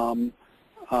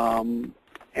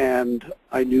 And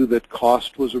I knew that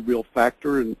cost was a real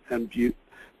factor, and bute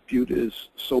is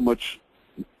so much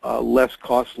less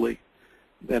costly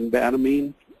than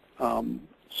Banamine.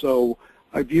 So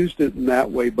I've used it in that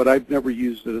way, but I've never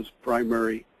used it as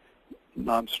primary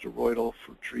non-steroidal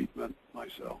for treatment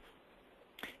myself.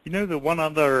 You know, the one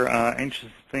other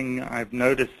interesting thing I've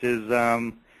noticed is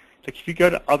like if you go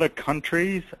to other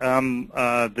countries,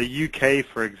 the UK,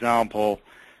 for example,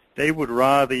 they would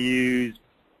rather use,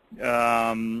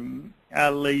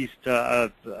 at least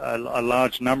a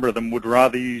large number of them would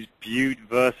rather use bute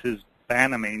versus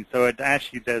Banamine. So it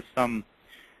actually,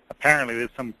 apparently there's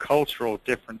some cultural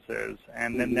differences.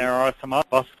 And then there are some other.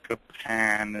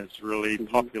 Buscopan is really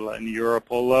popular in Europe,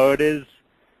 although it is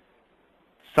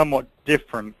somewhat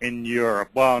different in Europe.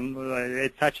 Well,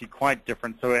 it's actually quite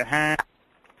different. So it has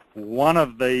one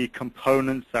of the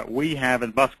components that we have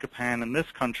in Buscopan in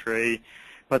this country,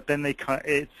 but then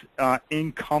it's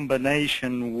in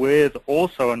combination with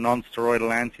also a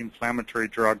non-steroidal anti-inflammatory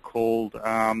drug called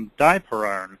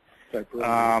dipyrone.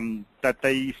 That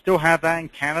they still have that in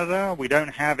Canada. We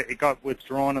don't have it. It got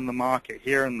withdrawn in the market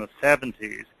here in the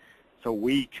 70s. It's a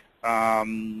weak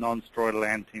non-steroidal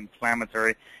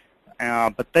anti-inflammatory.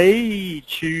 But they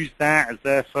choose that as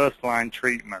their first-line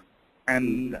treatment,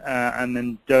 and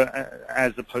then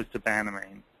as opposed to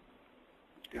Banamine.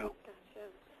 Yeah. Gotcha.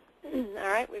 All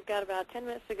right, we've got about 10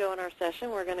 minutes to go in our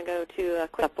session. We're going to go to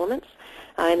quick supplements.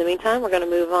 In the meantime, we're going to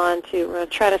move on to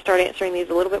try to start answering these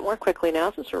a little bit more quickly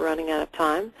now since we're running out of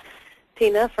time.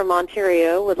 Tina from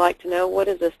Ontario would like to know what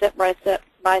is a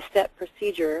step-by-step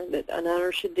procedure that an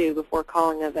owner should do before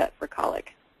calling a vet for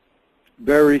colic.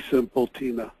 Very simple,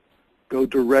 Tina. Go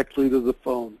directly to the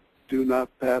phone. Do not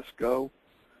pass go.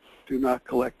 Do not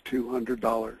collect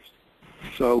 $200.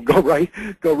 So go right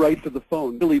to the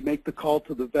phone. Really make the call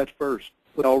to the vet first.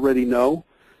 We already know,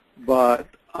 but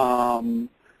even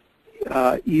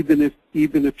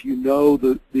if you know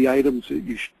the items that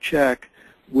you should check,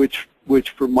 which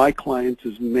for my clients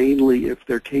is mainly, if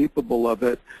they're capable of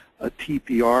it, a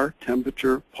TPR,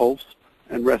 temperature, pulse,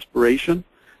 and respiration.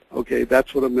 Okay,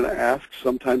 that's what I'm going to ask.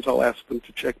 Sometimes I'll ask them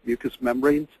to check mucous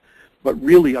membranes, but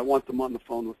really I want them on the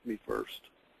phone with me first.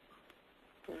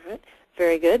 All right,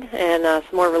 very good. And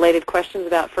some more related questions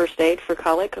about first aid for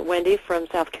colic. Wendy from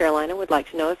South Carolina would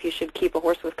like to know if you should keep a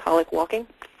horse with colic walking.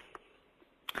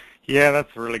 Yeah,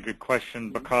 that's a really good question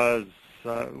because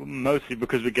mostly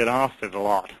because we get asked it a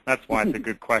lot. That's why it's a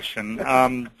good question.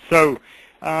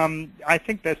 I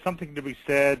think there's something to be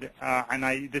said, and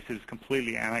this is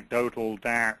completely anecdotal,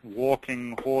 that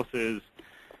walking horses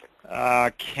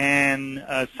can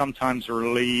sometimes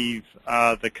relieve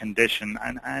the condition,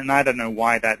 and I don't know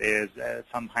why that is.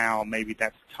 Somehow maybe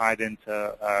that's tied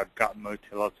into gut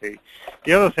motility.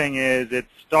 The other thing is it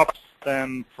stops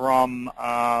them from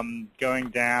going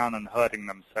down and hurting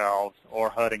themselves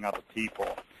or hurting other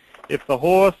people. If the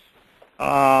horse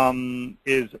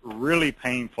is really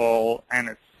painful and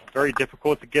it's very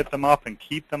difficult to get them up and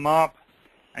keep them up,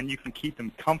 and you can keep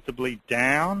them comfortably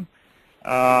down,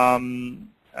 then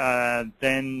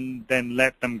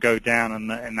let them go down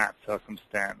in that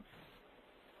circumstance.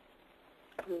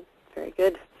 Very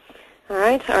good. All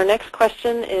right, our next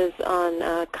question is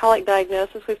on colic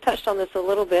diagnosis. We've touched on this a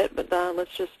little bit, but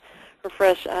let's just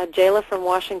refresh. Jayla from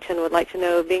Washington would like to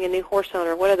know, being a new horse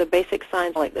owner, what are the basic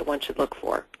signs that one should look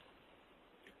for?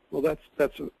 Well,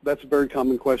 that's a very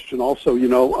common question. Also,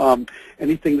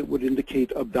 anything that would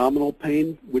indicate abdominal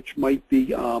pain, which might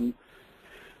be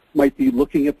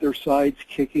looking at their sides,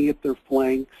 kicking at their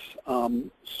flanks,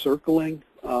 circling,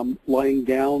 lying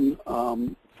down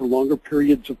for longer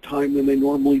periods of time than they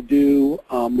normally do,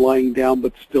 lying down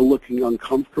but still looking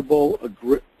uncomfortable, a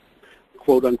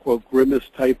quote-unquote grimace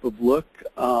type of look,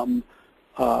 or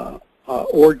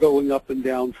going up and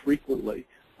down frequently.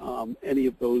 Any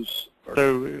of those.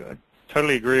 So I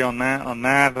totally agree on that. And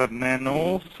then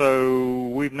also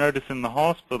we've noticed in the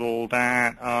hospital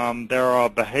that there are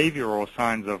behavioral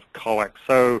signs of colic.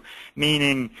 So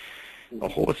meaning the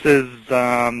horses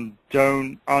are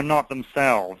not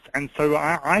themselves. And so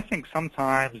I think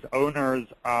sometimes owners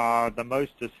are the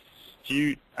most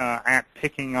astute at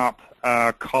picking up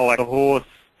colic. The horse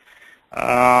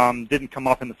didn't come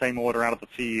up in the same order out of the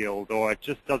field, or it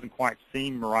just doesn't quite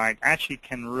seem right, actually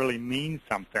can really mean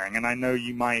something. And I know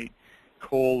you might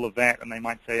call the vet and they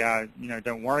might say,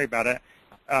 don't worry about it.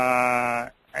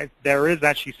 There is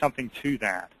actually something to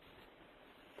that.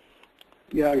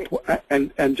 Yeah,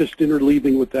 and just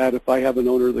interleaving with that, if I have an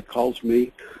owner that calls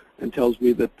me and tells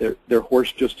me that their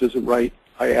horse just isn't right,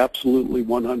 I absolutely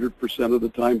 100% of the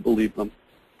time believe them.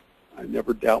 I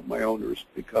never doubt my owners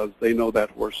because they know that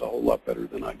horse a whole lot better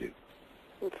than I do.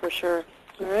 For sure.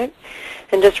 All right.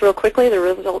 And just real quickly, the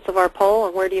results of our poll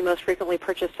on where do you most frequently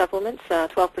purchase supplements.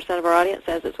 12% of our audience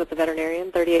says it's with the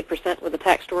veterinarian, 38% with the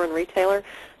tack store and retailer.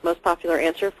 Most popular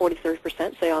answer,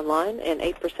 43% say online, and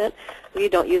 8% you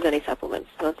don't use any supplements.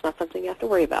 So that's not something you have to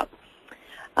worry about.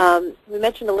 We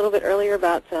mentioned a little bit earlier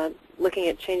about looking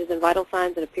at changes in vital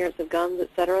signs and appearance of gums, et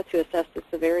cetera, to assess the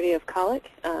severity of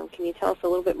colic. Can you tell us a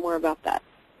little bit more about that?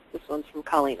 This one's from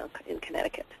Colleen in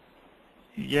Connecticut.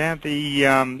 Yeah, you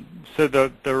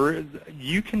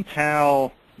can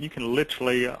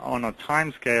literally on a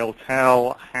time scale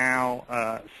tell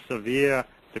how severe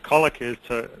the colic is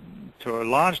to a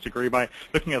large degree by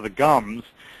looking at the gums,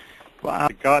 how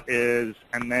the gut is,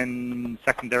 and then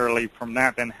secondarily from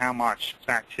that, then how much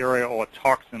bacteria or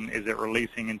toxin is it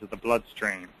releasing into the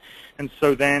bloodstream. And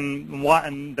so then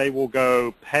they will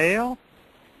go pale,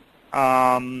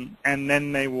 and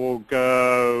then they will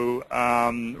go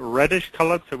reddish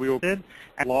colored, so we will did,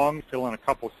 and long, fill in a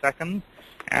couple seconds.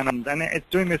 And it's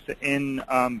doing this in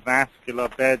vascular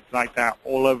beds like that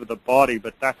all over the body,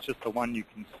 but that's just the one you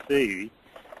can see.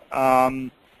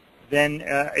 Then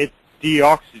it's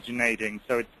deoxygenating,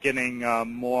 so it's getting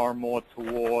more and more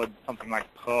toward something like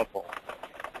purple.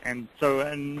 And so,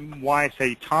 and why I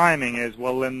say timing is,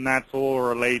 well, then that's all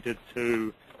related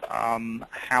to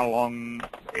how long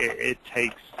it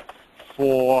takes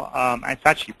for, it's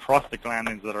actually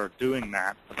prostaglandins that are doing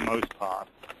that for the most part.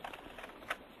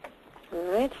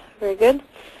 All right, very good.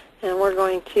 And we're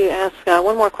going to ask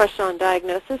one more question on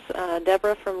diagnosis.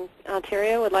 Deborah from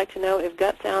Ontario would like to know if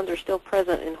gut sounds are still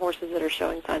present in horses that are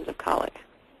showing signs of colic.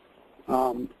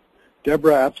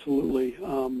 Deborah, absolutely.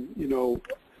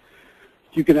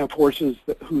 You can have horses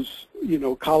whose,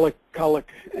 colic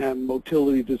and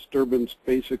motility disturbance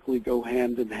basically go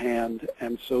hand in hand,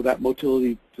 and so that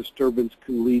motility disturbance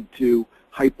can lead to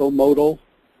hypomodal,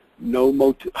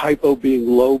 hypo being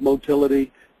low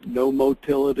motility, no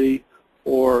motility,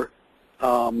 or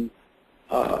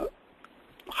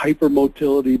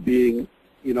hypermotility being,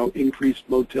 increased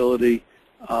motility,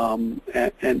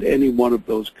 and any one of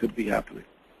those could be happening.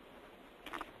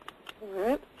 All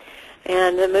right.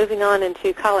 And then moving on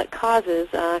into colic causes,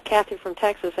 Kathy from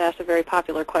Texas asked a very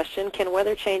popular question: can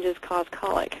weather changes cause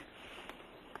colic?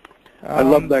 I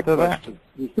love that question.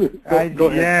 Go ahead.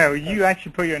 Yeah, you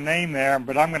actually put your name there,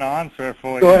 but I'm going to answer it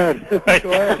for you. Go ahead.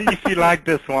 Go ahead. See if you like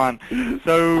this one.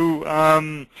 So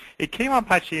it came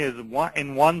up actually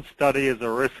in one study as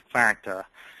a risk factor.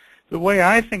 The way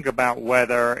I think about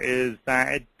weather is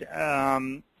that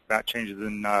that changes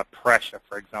in pressure,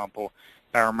 for example,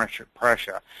 barometric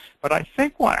pressure. But I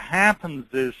think what happens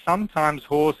is sometimes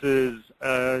horses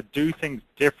do things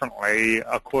differently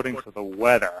according to the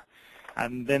weather.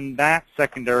 And then that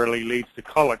secondarily leads to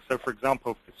colic. So, for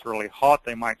example, if it's really hot,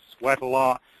 they might sweat a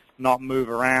lot, not move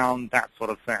around, that sort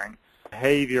of thing.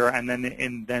 Behavior, and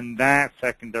then that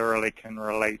secondarily can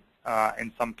relate,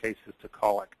 in some cases, to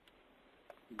colic.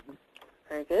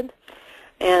 Very good.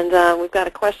 And we've got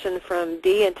a question from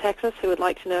Dee in Texas who would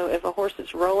like to know if a horse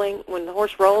is rolling, when the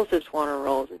horse rolls, does Swanner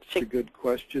rolls? It's a good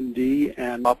question, Dee,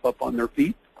 and pop up on their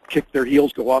feet, kick their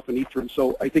heels, go off and eat them.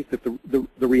 So I think that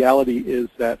the reality is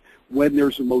that when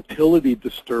there's a motility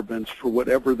disturbance, for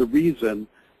whatever the reason,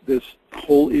 this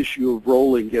whole issue of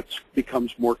rolling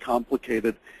becomes more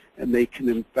complicated, and they can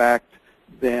in fact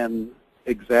then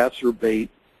exacerbate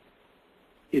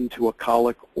into a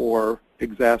colic or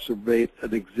exacerbate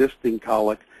an existing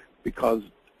colic because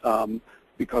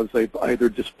they've either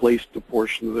displaced a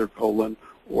portion of their colon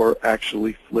or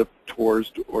actually flipped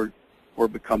towards or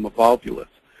become a volvulus.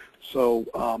 So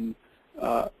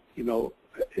you know,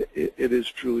 it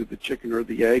is truly the chicken or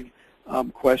the egg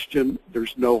question.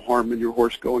 There's no harm in your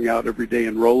horse going out every day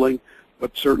and rolling,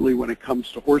 but certainly when it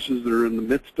comes to horses that are in the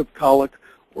midst of colic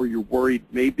or you're worried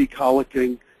may be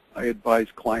colicking, I advise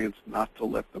clients not to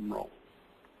let them roll.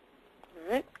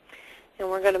 All right. And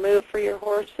we're going to move for your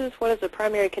horses. What is the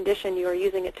primary condition you are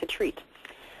using it to treat?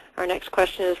 Our next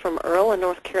question is from Earl in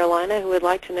North Carolina, who would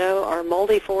like to know, are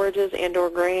moldy forages and or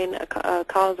grain a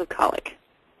cause of colic?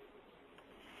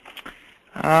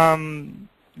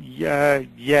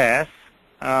 Yes.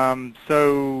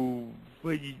 So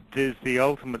there's the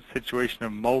ultimate situation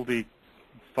of moldy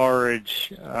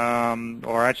forage,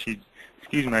 or actually,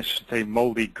 excuse me, I should say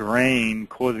moldy grain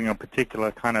causing a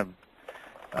particular kind of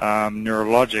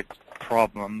neurologic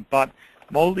problem. But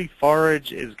moldy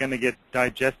forage is going to get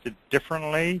digested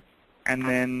differently, and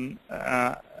then,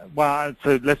 well,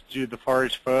 so let's do the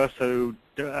forage first. So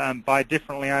by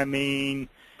differently, I mean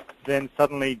then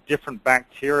suddenly different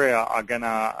bacteria are going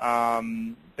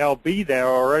to, they'll be there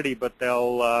already, but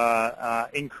they'll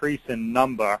increase in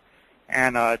number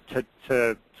and to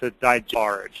digest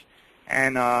forage.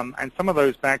 And some of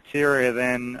those bacteria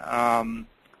then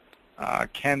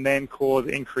can then cause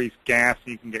increased gas,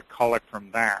 and you can get colic from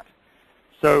that.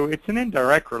 So it's an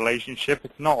indirect relationship.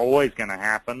 It's not always going to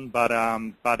happen, but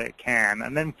it can.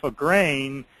 And then for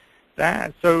grain,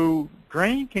 so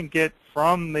grain can get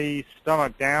from the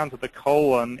stomach down to the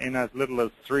colon in as little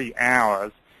as 3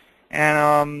 hours,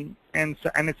 and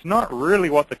it's not really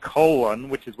what the colon,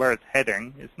 which is where it's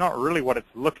heading, it's not really what it's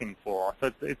looking for.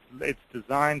 So it's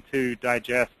designed to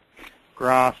digest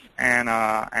grass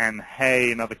and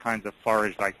hay and other kinds of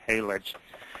forage like haylage.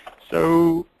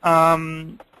 So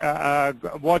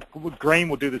what grain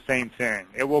will do the same thing.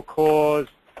 It will cause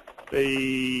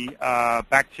the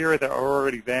bacteria that are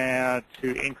already there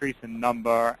to increase in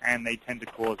number, and they tend to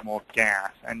cause more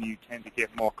gas, and you tend to get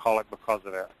more colic because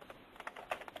of it.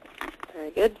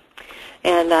 Very good.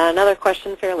 And another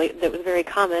question that was very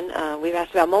common, we've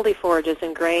asked about moldy forages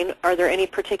and grain. Are there any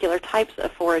particular types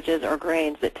of forages or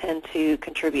grains that tend to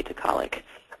contribute to colic,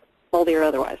 moldy or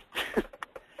otherwise?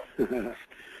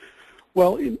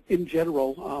 Well, in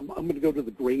general, I'm going to go to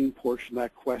the grain portion of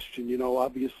that question. You know,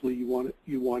 obviously you want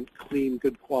clean,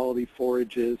 good quality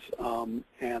forages,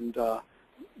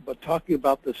 but talking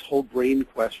about this whole grain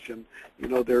question, you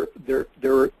know,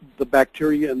 the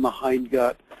bacteria in the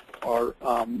hindgut are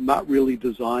not really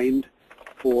designed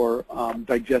for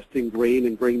digesting grain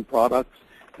and grain products,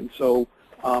 and so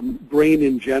grain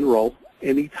in general,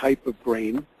 any type of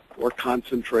grain or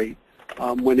concentrate,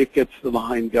 when it gets to the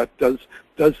hindgut,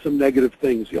 does some negative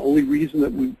things. The only reason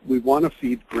that we want to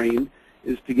feed grain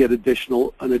is to get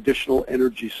an additional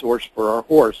energy source for our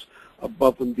horse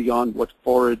above and beyond what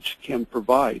forage can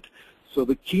provide. So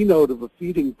the keynote of a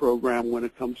feeding program when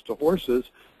it comes to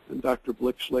horses, and Dr.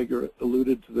 Blickschlager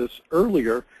alluded to this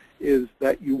earlier, is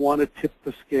that you want to tip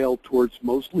the scale towards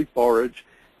mostly forage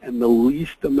and the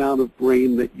least amount of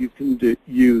grain that you can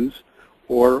use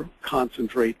or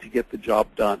concentrate to get the job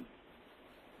done.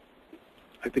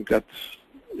 I think that's,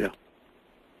 yeah.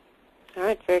 All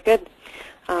right, very good.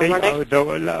 Sorry to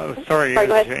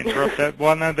interrupt that.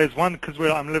 Well, no, there's one, because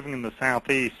I'm living in the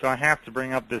southeast, so I have to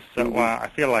bring up this, well, I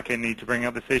feel like I need to bring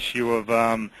up this issue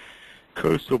of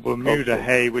coastal Bermuda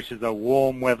hay, which is a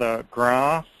warm weather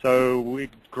grass. So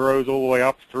it grows all the way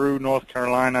up through North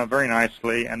Carolina very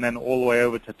nicely, and then all the way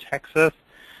over to Texas.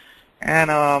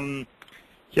 And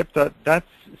yep,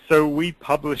 so we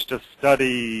published a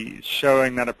study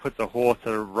showing that it puts a horse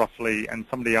at a roughly, and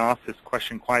somebody asked this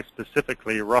question quite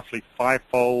specifically, roughly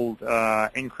 5-fold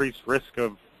increased risk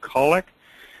of colic.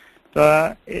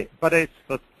 But it's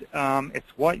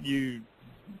what you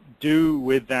do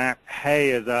with that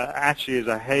hay as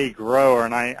a hay grower,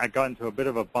 and I got into a bit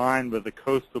of a bind with the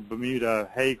Coastal Bermuda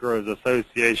Hay Growers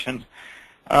Association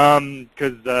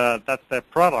because that's their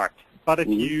product. But if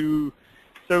you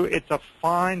So it's a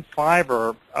fine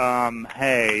fiber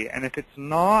hay, and if it's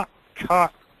not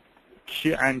cut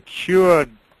and cured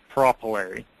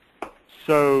properly,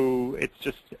 So it's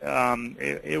just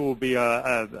it will be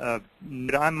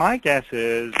my guess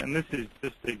is, and this is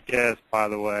just a guess by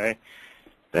the way,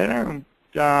 they don't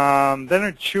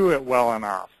chew it well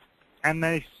enough, and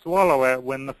they swallow it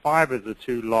when the fibers are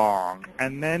too long,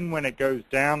 and then when it goes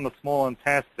down the small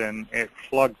intestine, it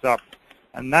plugs up,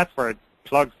 and that's where it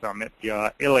plugs them at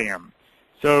the ileum.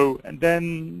 So and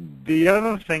then the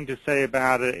other thing to say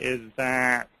about it is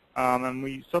that, and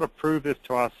we sort of prove this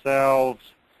to ourselves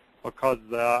because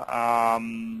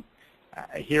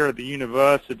here at the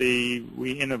university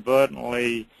we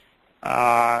inadvertently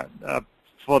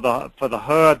for the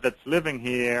herd that's living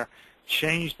here,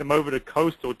 changed them over to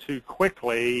coastal too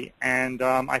quickly, and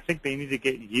I think they need to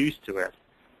get used to it.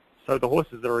 So the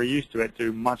horses that are used to it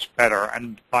do much better,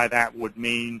 and by that would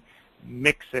mean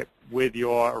mix it with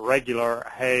your regular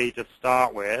hay to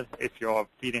start with, if you're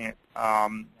feeding it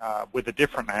with a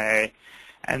different hay,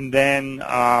 and then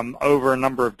over a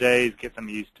number of days get them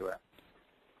used to it.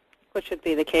 Which would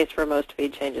be the case for most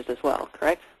feed changes as well,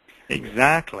 correct?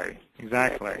 Exactly.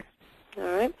 All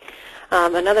right.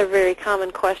 Another very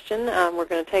common question, we're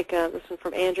going to take this one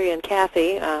from Andrea and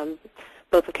Kathy,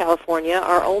 both of California.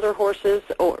 Are older horses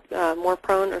more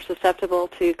prone or susceptible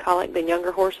to colic than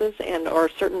younger horses, and are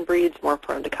certain breeds more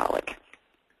prone to colic?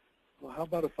 Well, how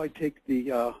about if I take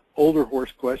the older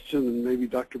horse question, and maybe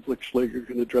Dr. Blickschlager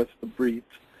can address the breeds.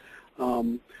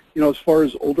 As far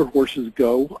as older horses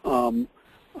go,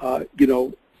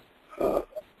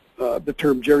 the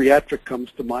term geriatric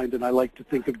comes to mind, and I like to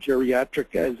think of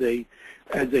geriatric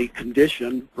as a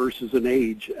condition versus an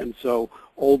age, and so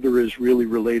older is really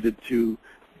related to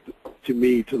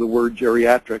me to the word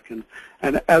geriatric,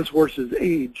 and as horses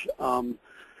age,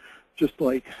 just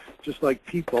like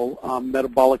people,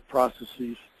 metabolic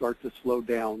processes start to slow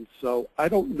down. So I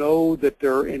don't know that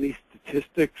there are any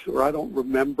statistics, or I don't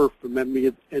remember from any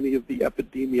of the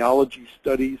epidemiology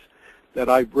studies that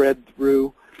I've read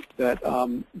through that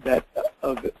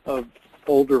of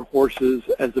older horses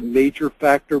as a major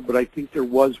factor, but I think there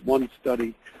was one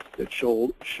study that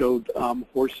showed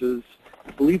horses,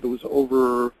 I believe it was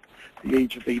over the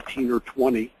age of 18 or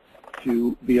 20,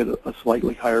 to be at a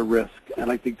slightly higher risk,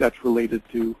 and I think that's related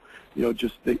to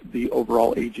just the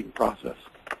overall aging process.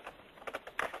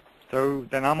 So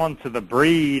then I'm on to the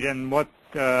breed, and what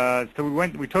so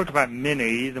we talked about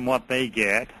minis and what they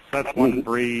get. So that's one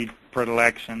breed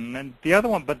predilection, and the other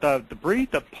one, but the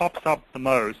breed that pops up the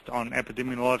most on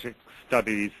epidemiologic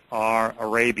studies are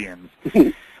Arabians.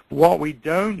 What we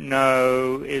don't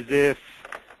know is if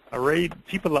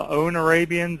people that own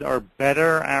Arabians are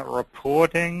better at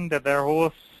reporting that their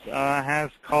horse has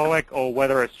colic, or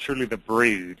whether it's truly the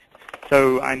breed.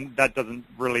 So that doesn't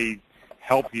really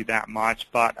help you that much,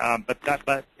 but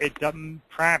it doesn't.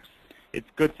 Perhaps it's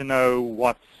good to know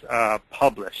what's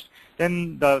published.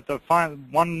 Then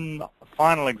one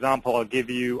final example I'll give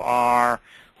you are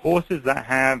horses that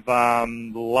have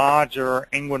larger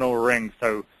inguinal rings.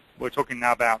 So we're talking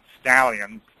now about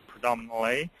stallions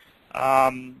predominantly. So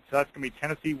that's going to be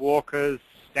Tennessee Walkers,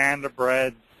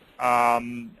 Standardbreds.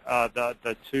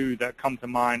 The two that come to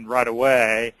mind right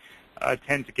away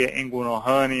tend to get inguinal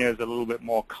hernias a little bit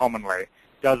more commonly.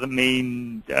 Doesn't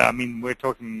mean, we're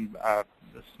talking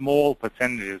small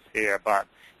percentages here, but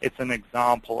it's an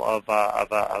example of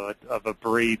a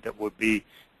breed that would be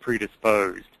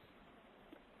predisposed.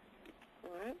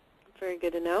 All right, very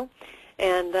good to know.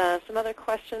 And some other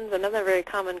questions. Another very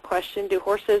common question: do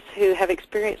horses who have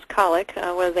experienced colic,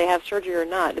 whether they have surgery or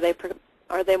not,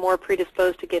 are they more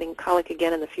predisposed to getting colic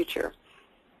again in the future?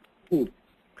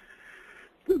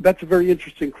 That's a very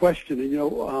interesting question.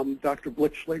 And Dr.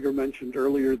 Blickschlager mentioned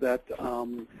earlier that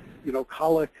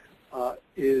colic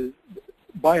is,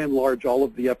 by and large, all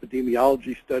of the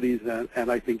epidemiology studies,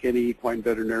 and I think any equine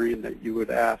veterinarian that you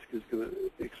would ask is going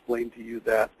to explain to you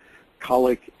that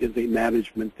colic is a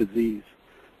management disease.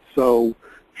 So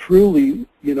truly,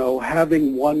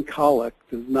 having one colic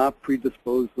does not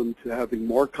predispose them to having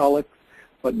more colics,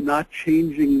 but not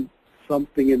changing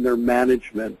something in their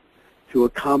management to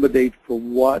accommodate for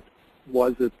what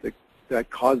was it that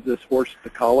caused this horse the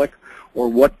colic, or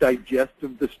what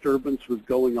digestive disturbance was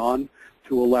going on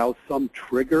to allow some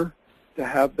trigger to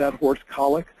have that horse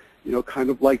colic, kind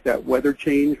of like that weather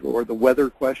change or the weather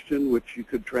question, which you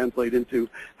could translate into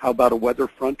how about a weather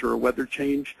front or a weather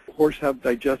change. Horses have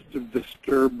digestive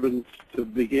disturbance to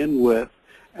begin with,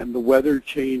 and the weather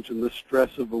change and the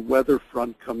stress of a weather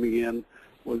front coming in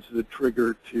was the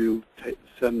trigger to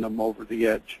send them over the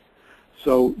edge.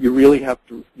 So you really have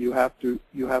to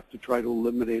try to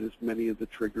eliminate as many of the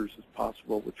triggers as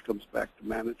possible, which comes back to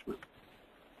management.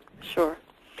 Sure.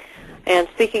 And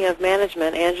speaking of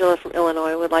management, Angela from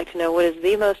Illinois would like to know what is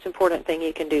the most important thing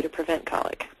you can do to prevent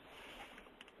colic.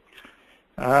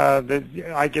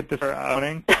 I get this for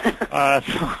owning, so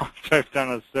I've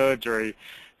done a surgery.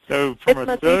 So from it's a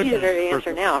much surgeon, easier to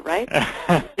answer now, right?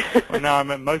 Well, no,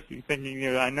 I'm mostly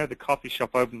thinking, I know the coffee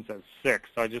shop opens at 6,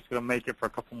 so I just got to make it for a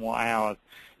couple more hours.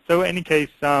 So in any case,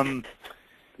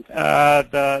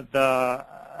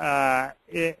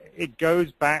 it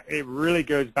goes back. It really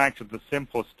goes back to the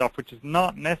simple stuff, which is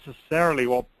not necessarily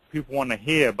what people want to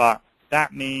hear, but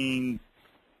that means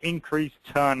increased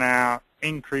turnout,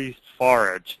 increased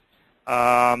forage,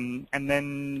 and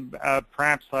then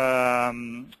perhaps they're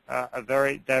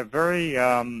very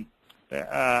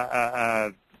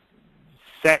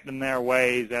set in their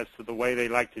ways as to the way they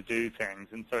like to do things,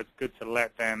 and so it's good to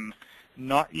let them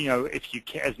not, if you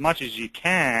can, as much as you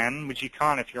can, which you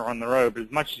can't if you're on the road, but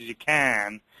as much as you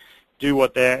can, do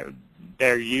what they're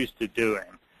used to doing.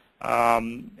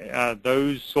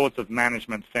 Those sorts of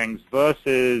management things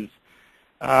versus,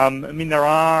 there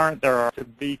are to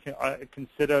be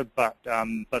considered, but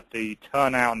the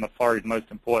turnout and the forage is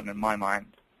most important in my mind.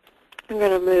 I'm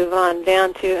going to move on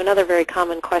down to another very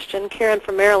common question. Karen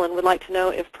from Maryland would like to know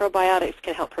if probiotics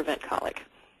can help prevent colic.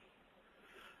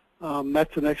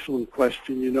 That's an excellent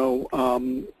question.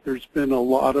 There's been a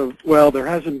lot of, there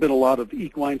hasn't been a lot of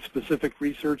equine-specific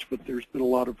research, but there's been a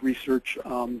lot of research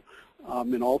in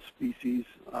all species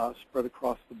spread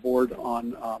across the board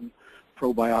on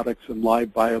probiotics and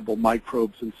live viable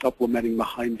microbes and supplementing the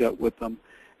hind gut with them.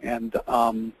 And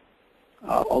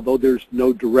although there's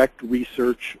no direct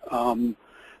research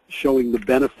showing the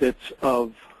benefits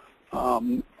of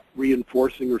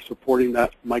reinforcing or supporting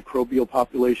that microbial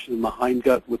population in the hind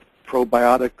gut with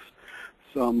probiotics,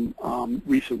 some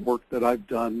recent work that I've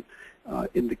done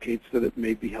indicates that it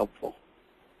may be helpful.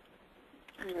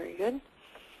 Very good.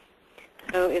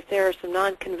 So if there are some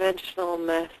non-conventional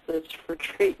methods for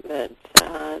treatment,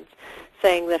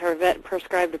 saying that her vet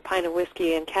prescribed a pint of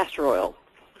whiskey and castor oil.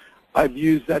 I've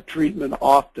used that treatment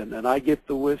often, and I get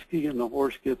the whiskey and the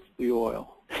horse gets the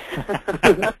oil.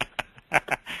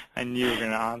 I knew you were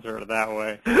going to answer it that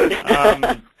way.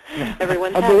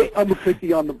 Everyone's happy. I'm a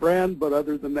picky on the brand, but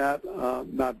other than that,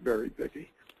 not very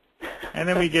picky. And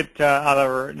then we get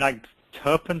other, like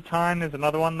turpentine is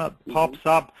another one that pops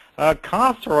up.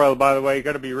 Castor oil, by the way, you've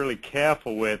got to be really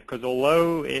careful with, because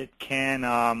although it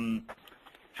can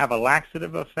have a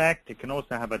laxative effect, it can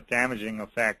also have a damaging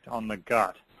effect on the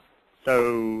gut.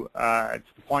 So it's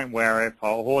the point where if a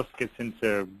horse gets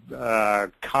into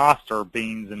castor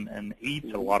beans and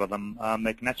eats a lot of them,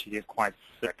 they can actually get quite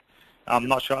sick. I'm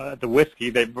not sure. The whiskey,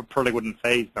 they probably wouldn't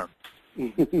faze them.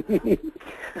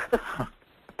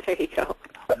 There you go.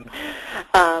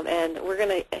 And we're going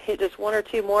to hit just one or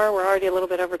two more. We're already a little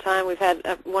bit over time.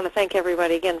 I want to thank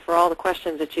everybody again for all the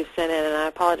questions that you've sent in, and I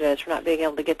apologize for not being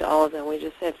able to get to all of them. We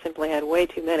just have simply had way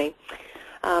too many.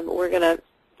 We're going to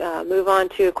move on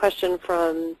to a question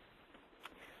from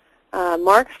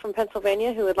Mark from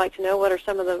Pennsylvania, who would like to know what are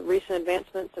some of the recent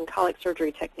advancements in colic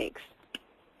surgery techniques.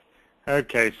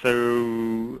 Okay,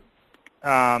 so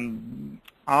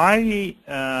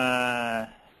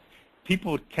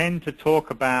people tend to talk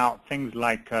about things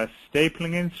like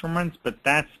stapling instruments, but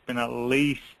that's been at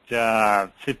least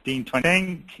 15,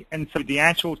 20. And so the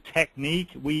actual technique,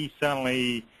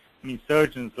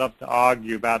 surgeons love to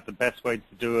argue about the best way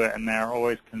to do it, and they're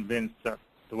always convinced that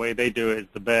the way they do it is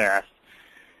the best.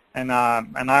 And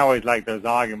I always like those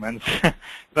arguments.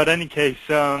 But in any case,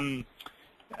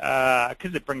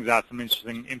 because it brings out some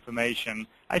interesting information,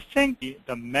 I think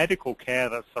the medical care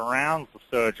that surrounds the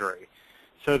surgery.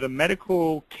 So the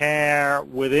medical care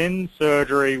within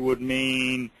surgery would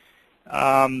mean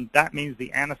that means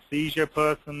the anesthesia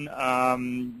person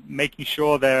making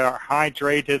sure they're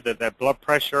hydrated, that their blood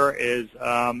pressure is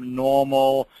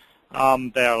normal,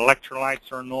 their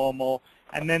electrolytes are normal,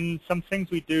 and then some things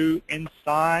we do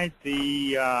inside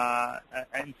the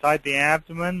abdomen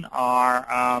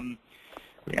are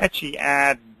we actually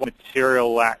add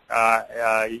material that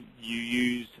you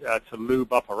use to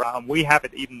lube up around. We have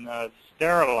it even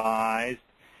sterilized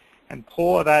and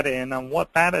pour that in, and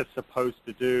what that is supposed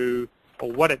to do,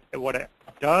 or what it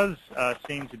does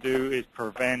seem to do, is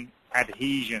prevent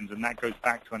adhesions, and that goes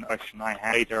back to an question I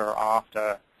had later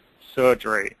after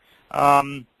surgery.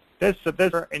 There's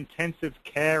intensive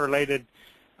care related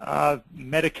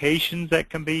medications that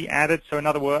can be added. So in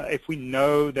other words, if we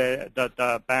know that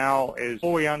the bowel is,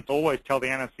 we always tell the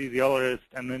anesthesiologist,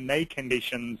 and then they can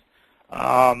conditions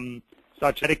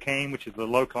such as lidocaine, which is the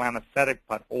local anesthetic,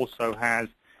 but also has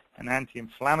an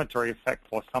anti-inflammatory effect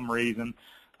for some reason,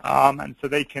 and so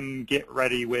they can get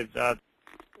ready with. Very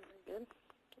good.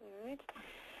 All right.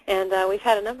 And we've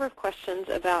had a number of questions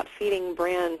about feeding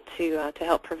bran to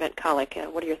help prevent colic.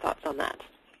 What are your thoughts on that?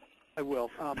 I will.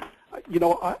 You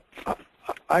know,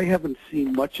 I haven't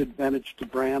seen much advantage to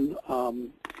bran,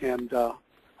 and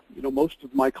you know, most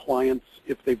of my clients,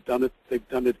 if they've done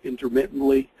it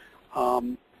intermittently.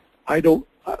 I don't.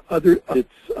 It's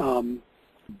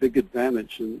big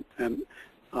advantage, and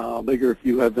Bigger, if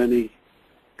you have any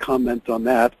comment on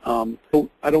that.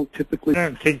 I don't typically. I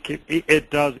don't think it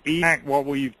does. What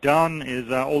we've done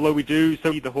is, although we do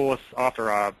feed the horse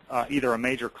after either a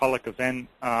major colic event,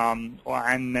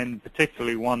 and then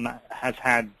particularly one that has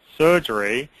had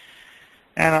surgery,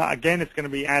 and again, it's going to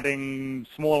be adding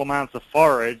small amounts of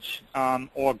forage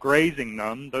or grazing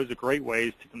them. Those are great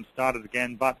ways to get them started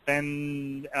again. But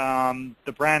then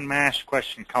the bran mash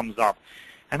question comes up.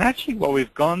 And actually what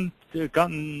we've gotten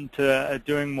to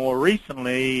doing more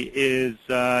recently is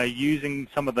using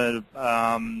some of the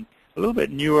a little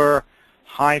bit newer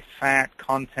high-fat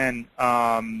content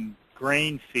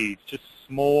grain feeds, just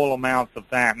small amounts of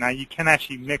that. Now, you can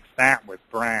actually mix that with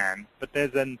bran, but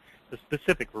there's a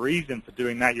specific reason for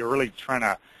doing that. You're really trying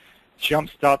to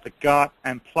jumpstart the gut,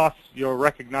 and plus you're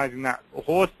recognizing that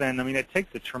horse then, I mean, it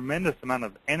takes a tremendous amount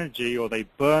of energy, or they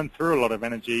burn through a lot of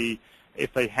energy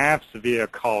if they have severe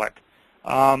colic.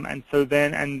 And so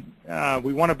then,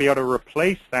 we want to be able to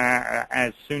replace that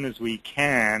as soon as we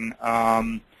can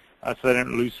so they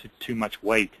don't lose too much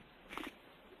weight.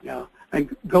 Yeah,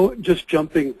 and just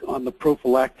jumping on the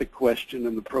prophylactic question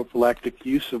and the prophylactic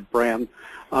use of bran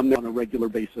on a regular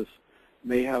basis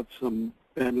may have some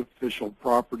beneficial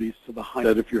properties to the hind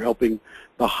gut. If you're helping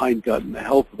the hind gut and the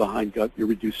health of the hind gut, you're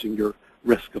reducing your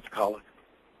risk of colic.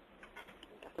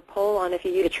 The poll on if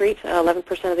you use a treat,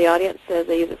 11% of the audience says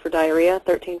they use it for diarrhea,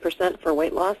 13% for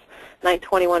weight loss,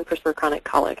 21% for chronic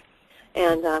colic.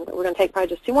 And we're going to take probably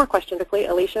just two more questions quickly.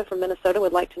 Alicia from Minnesota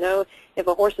would like to know if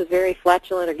a horse is very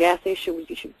flatulent or gassy,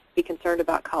 you should be concerned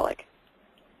about colic.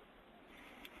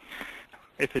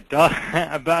 If it does,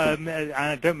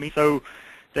 I don't mean so.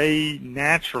 They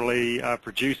naturally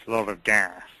produce a lot of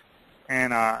gas,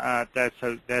 and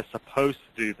they're supposed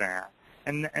to do that.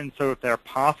 And so if they're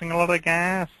passing a lot of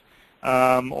gas,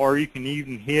 or you can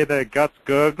even hear their guts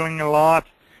gurgling a lot,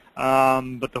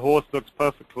 but the horse looks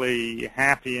perfectly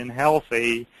happy and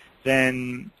healthy,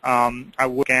 then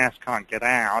gas can't get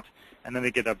out, and then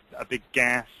they get a big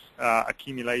gas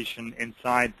accumulation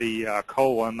inside the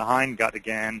colon, the hind gut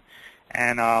again,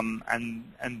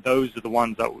 and those are the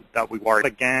ones that we worry.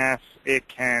 The gas, it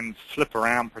can flip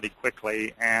around pretty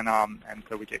quickly, and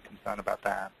so we get concerned about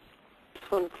that.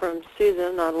 One from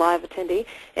Susan, a live attendee.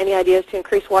 Any ideas to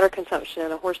increase water consumption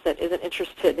in a horse that isn't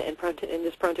interested and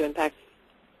is prone to impact?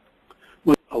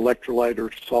 With electrolyte or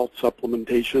salt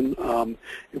supplementation,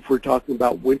 if we're talking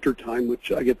about wintertime,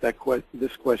 which I get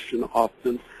this question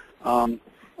often,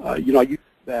 you know,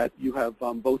 that you have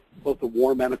both a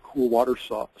warm and a cool water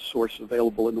source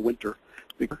available in the winter,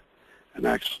 and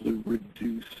actually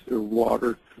reduce their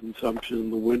water consumption in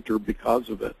the winter because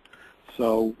of it.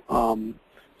 So,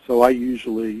 so I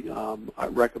usually I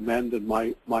recommend, and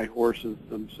my horses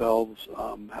themselves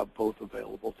have both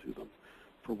available to them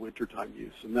for wintertime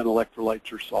use. And then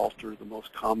electrolytes or salt are the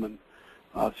most common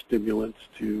stimulants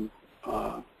to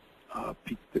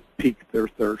pique their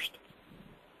thirst.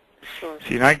 Sure.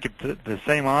 See, and I get the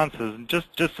same answers. And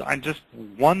just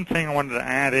one thing I wanted to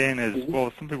add in is,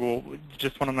 well, some people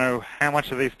just want to know how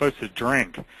much are they supposed to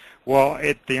drink. Well,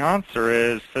 the answer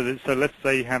is, so let's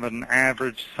say you have an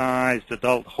average-sized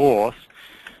adult horse.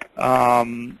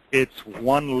 It's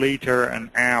 1 liter an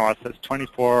hour, so it's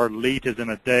 24 liters in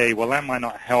a day. Well, that might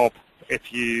not help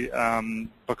if you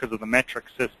because of the metric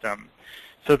system.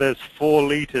 So there's 4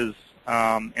 liters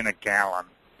in a gallon.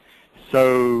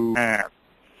 So that's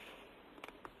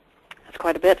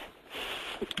quite a bit.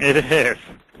 It is.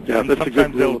 Yeah, and that's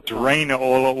sometimes they'll drain it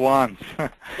all at once.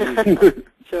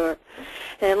 Sure.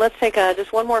 And let's take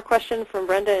just one more question from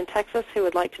Brenda in Texas, who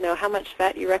would like to know how much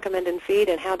fat you recommend in feed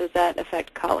and how does that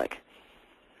affect colic?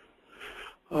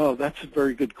 Oh, that's a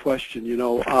very good question. You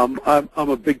know, I'm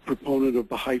a big proponent of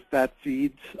the high-fat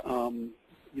feeds.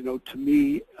 You know, to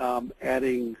me,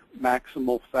 adding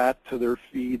maximal fat to their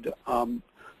feed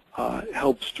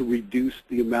helps to reduce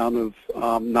the amount of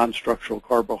non-structural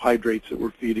carbohydrates that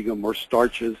we're feeding them, or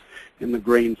starches in the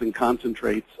grains and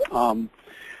concentrates.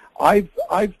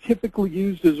 I've typically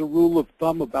used as a rule of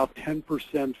thumb about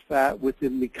 10% fat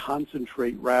within the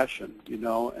concentrate ration, you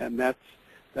know, and that's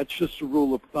just a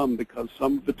rule of thumb because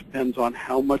some of it depends on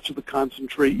how much of the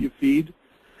concentrate you feed.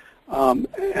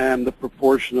 and the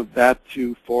proportion of that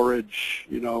to forage,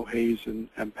 hays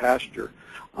and pasture.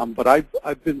 But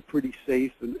I've been pretty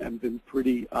safe and been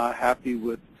pretty happy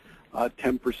with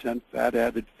 10%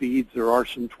 fat-added feeds. There are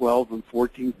some 12 and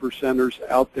 14%ers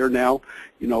out there now,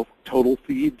 total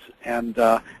feeds, and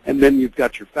then you've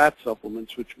got your fat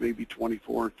supplements, which may be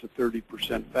 24 to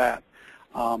 30% fat.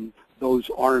 Those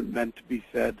aren't meant to be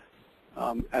fed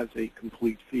as a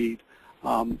complete feed.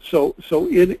 So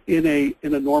in a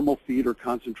normal feed or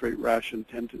concentrate ration,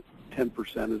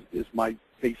 10% is my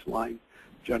baseline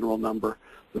general number.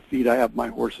 The feed I have my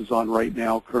horses on right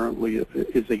now currently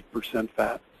is 8%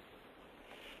 fat.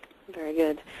 Very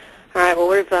good. All right, well,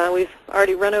 we've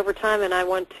already run over time, and I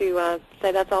want to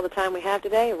say that's all the time we have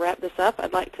today. Wrap this up.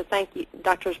 I'd like to thank you,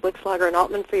 Drs. Blickslager and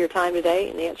Altman, for your time today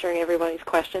and answering everybody's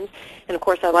questions. And, of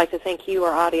course, I'd like to thank you,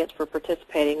 our audience, for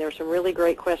participating. There were some really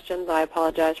great questions. I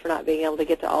apologize for not being able to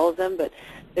get to all of them, but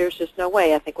there's just no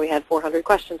way. I think we had 400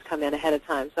 questions come in ahead of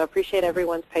time. So I appreciate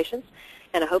everyone's patience,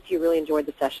 and I hope you really enjoyed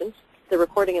the sessions. The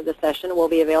recording of the session will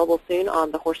be available soon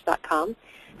on thehorse.com.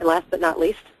 And last but not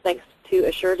least, thanks to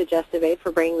Assure Digestive Aid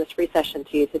for bringing this free session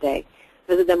to you today.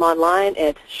 Visit them online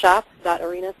at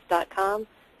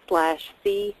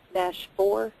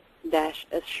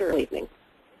shop.arenas.com/C-4-Assure evening.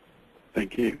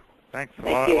 Thank you. Thanks a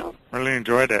lot. Really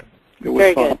enjoyed it. It was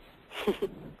Very fun. good.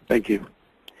 Thank you.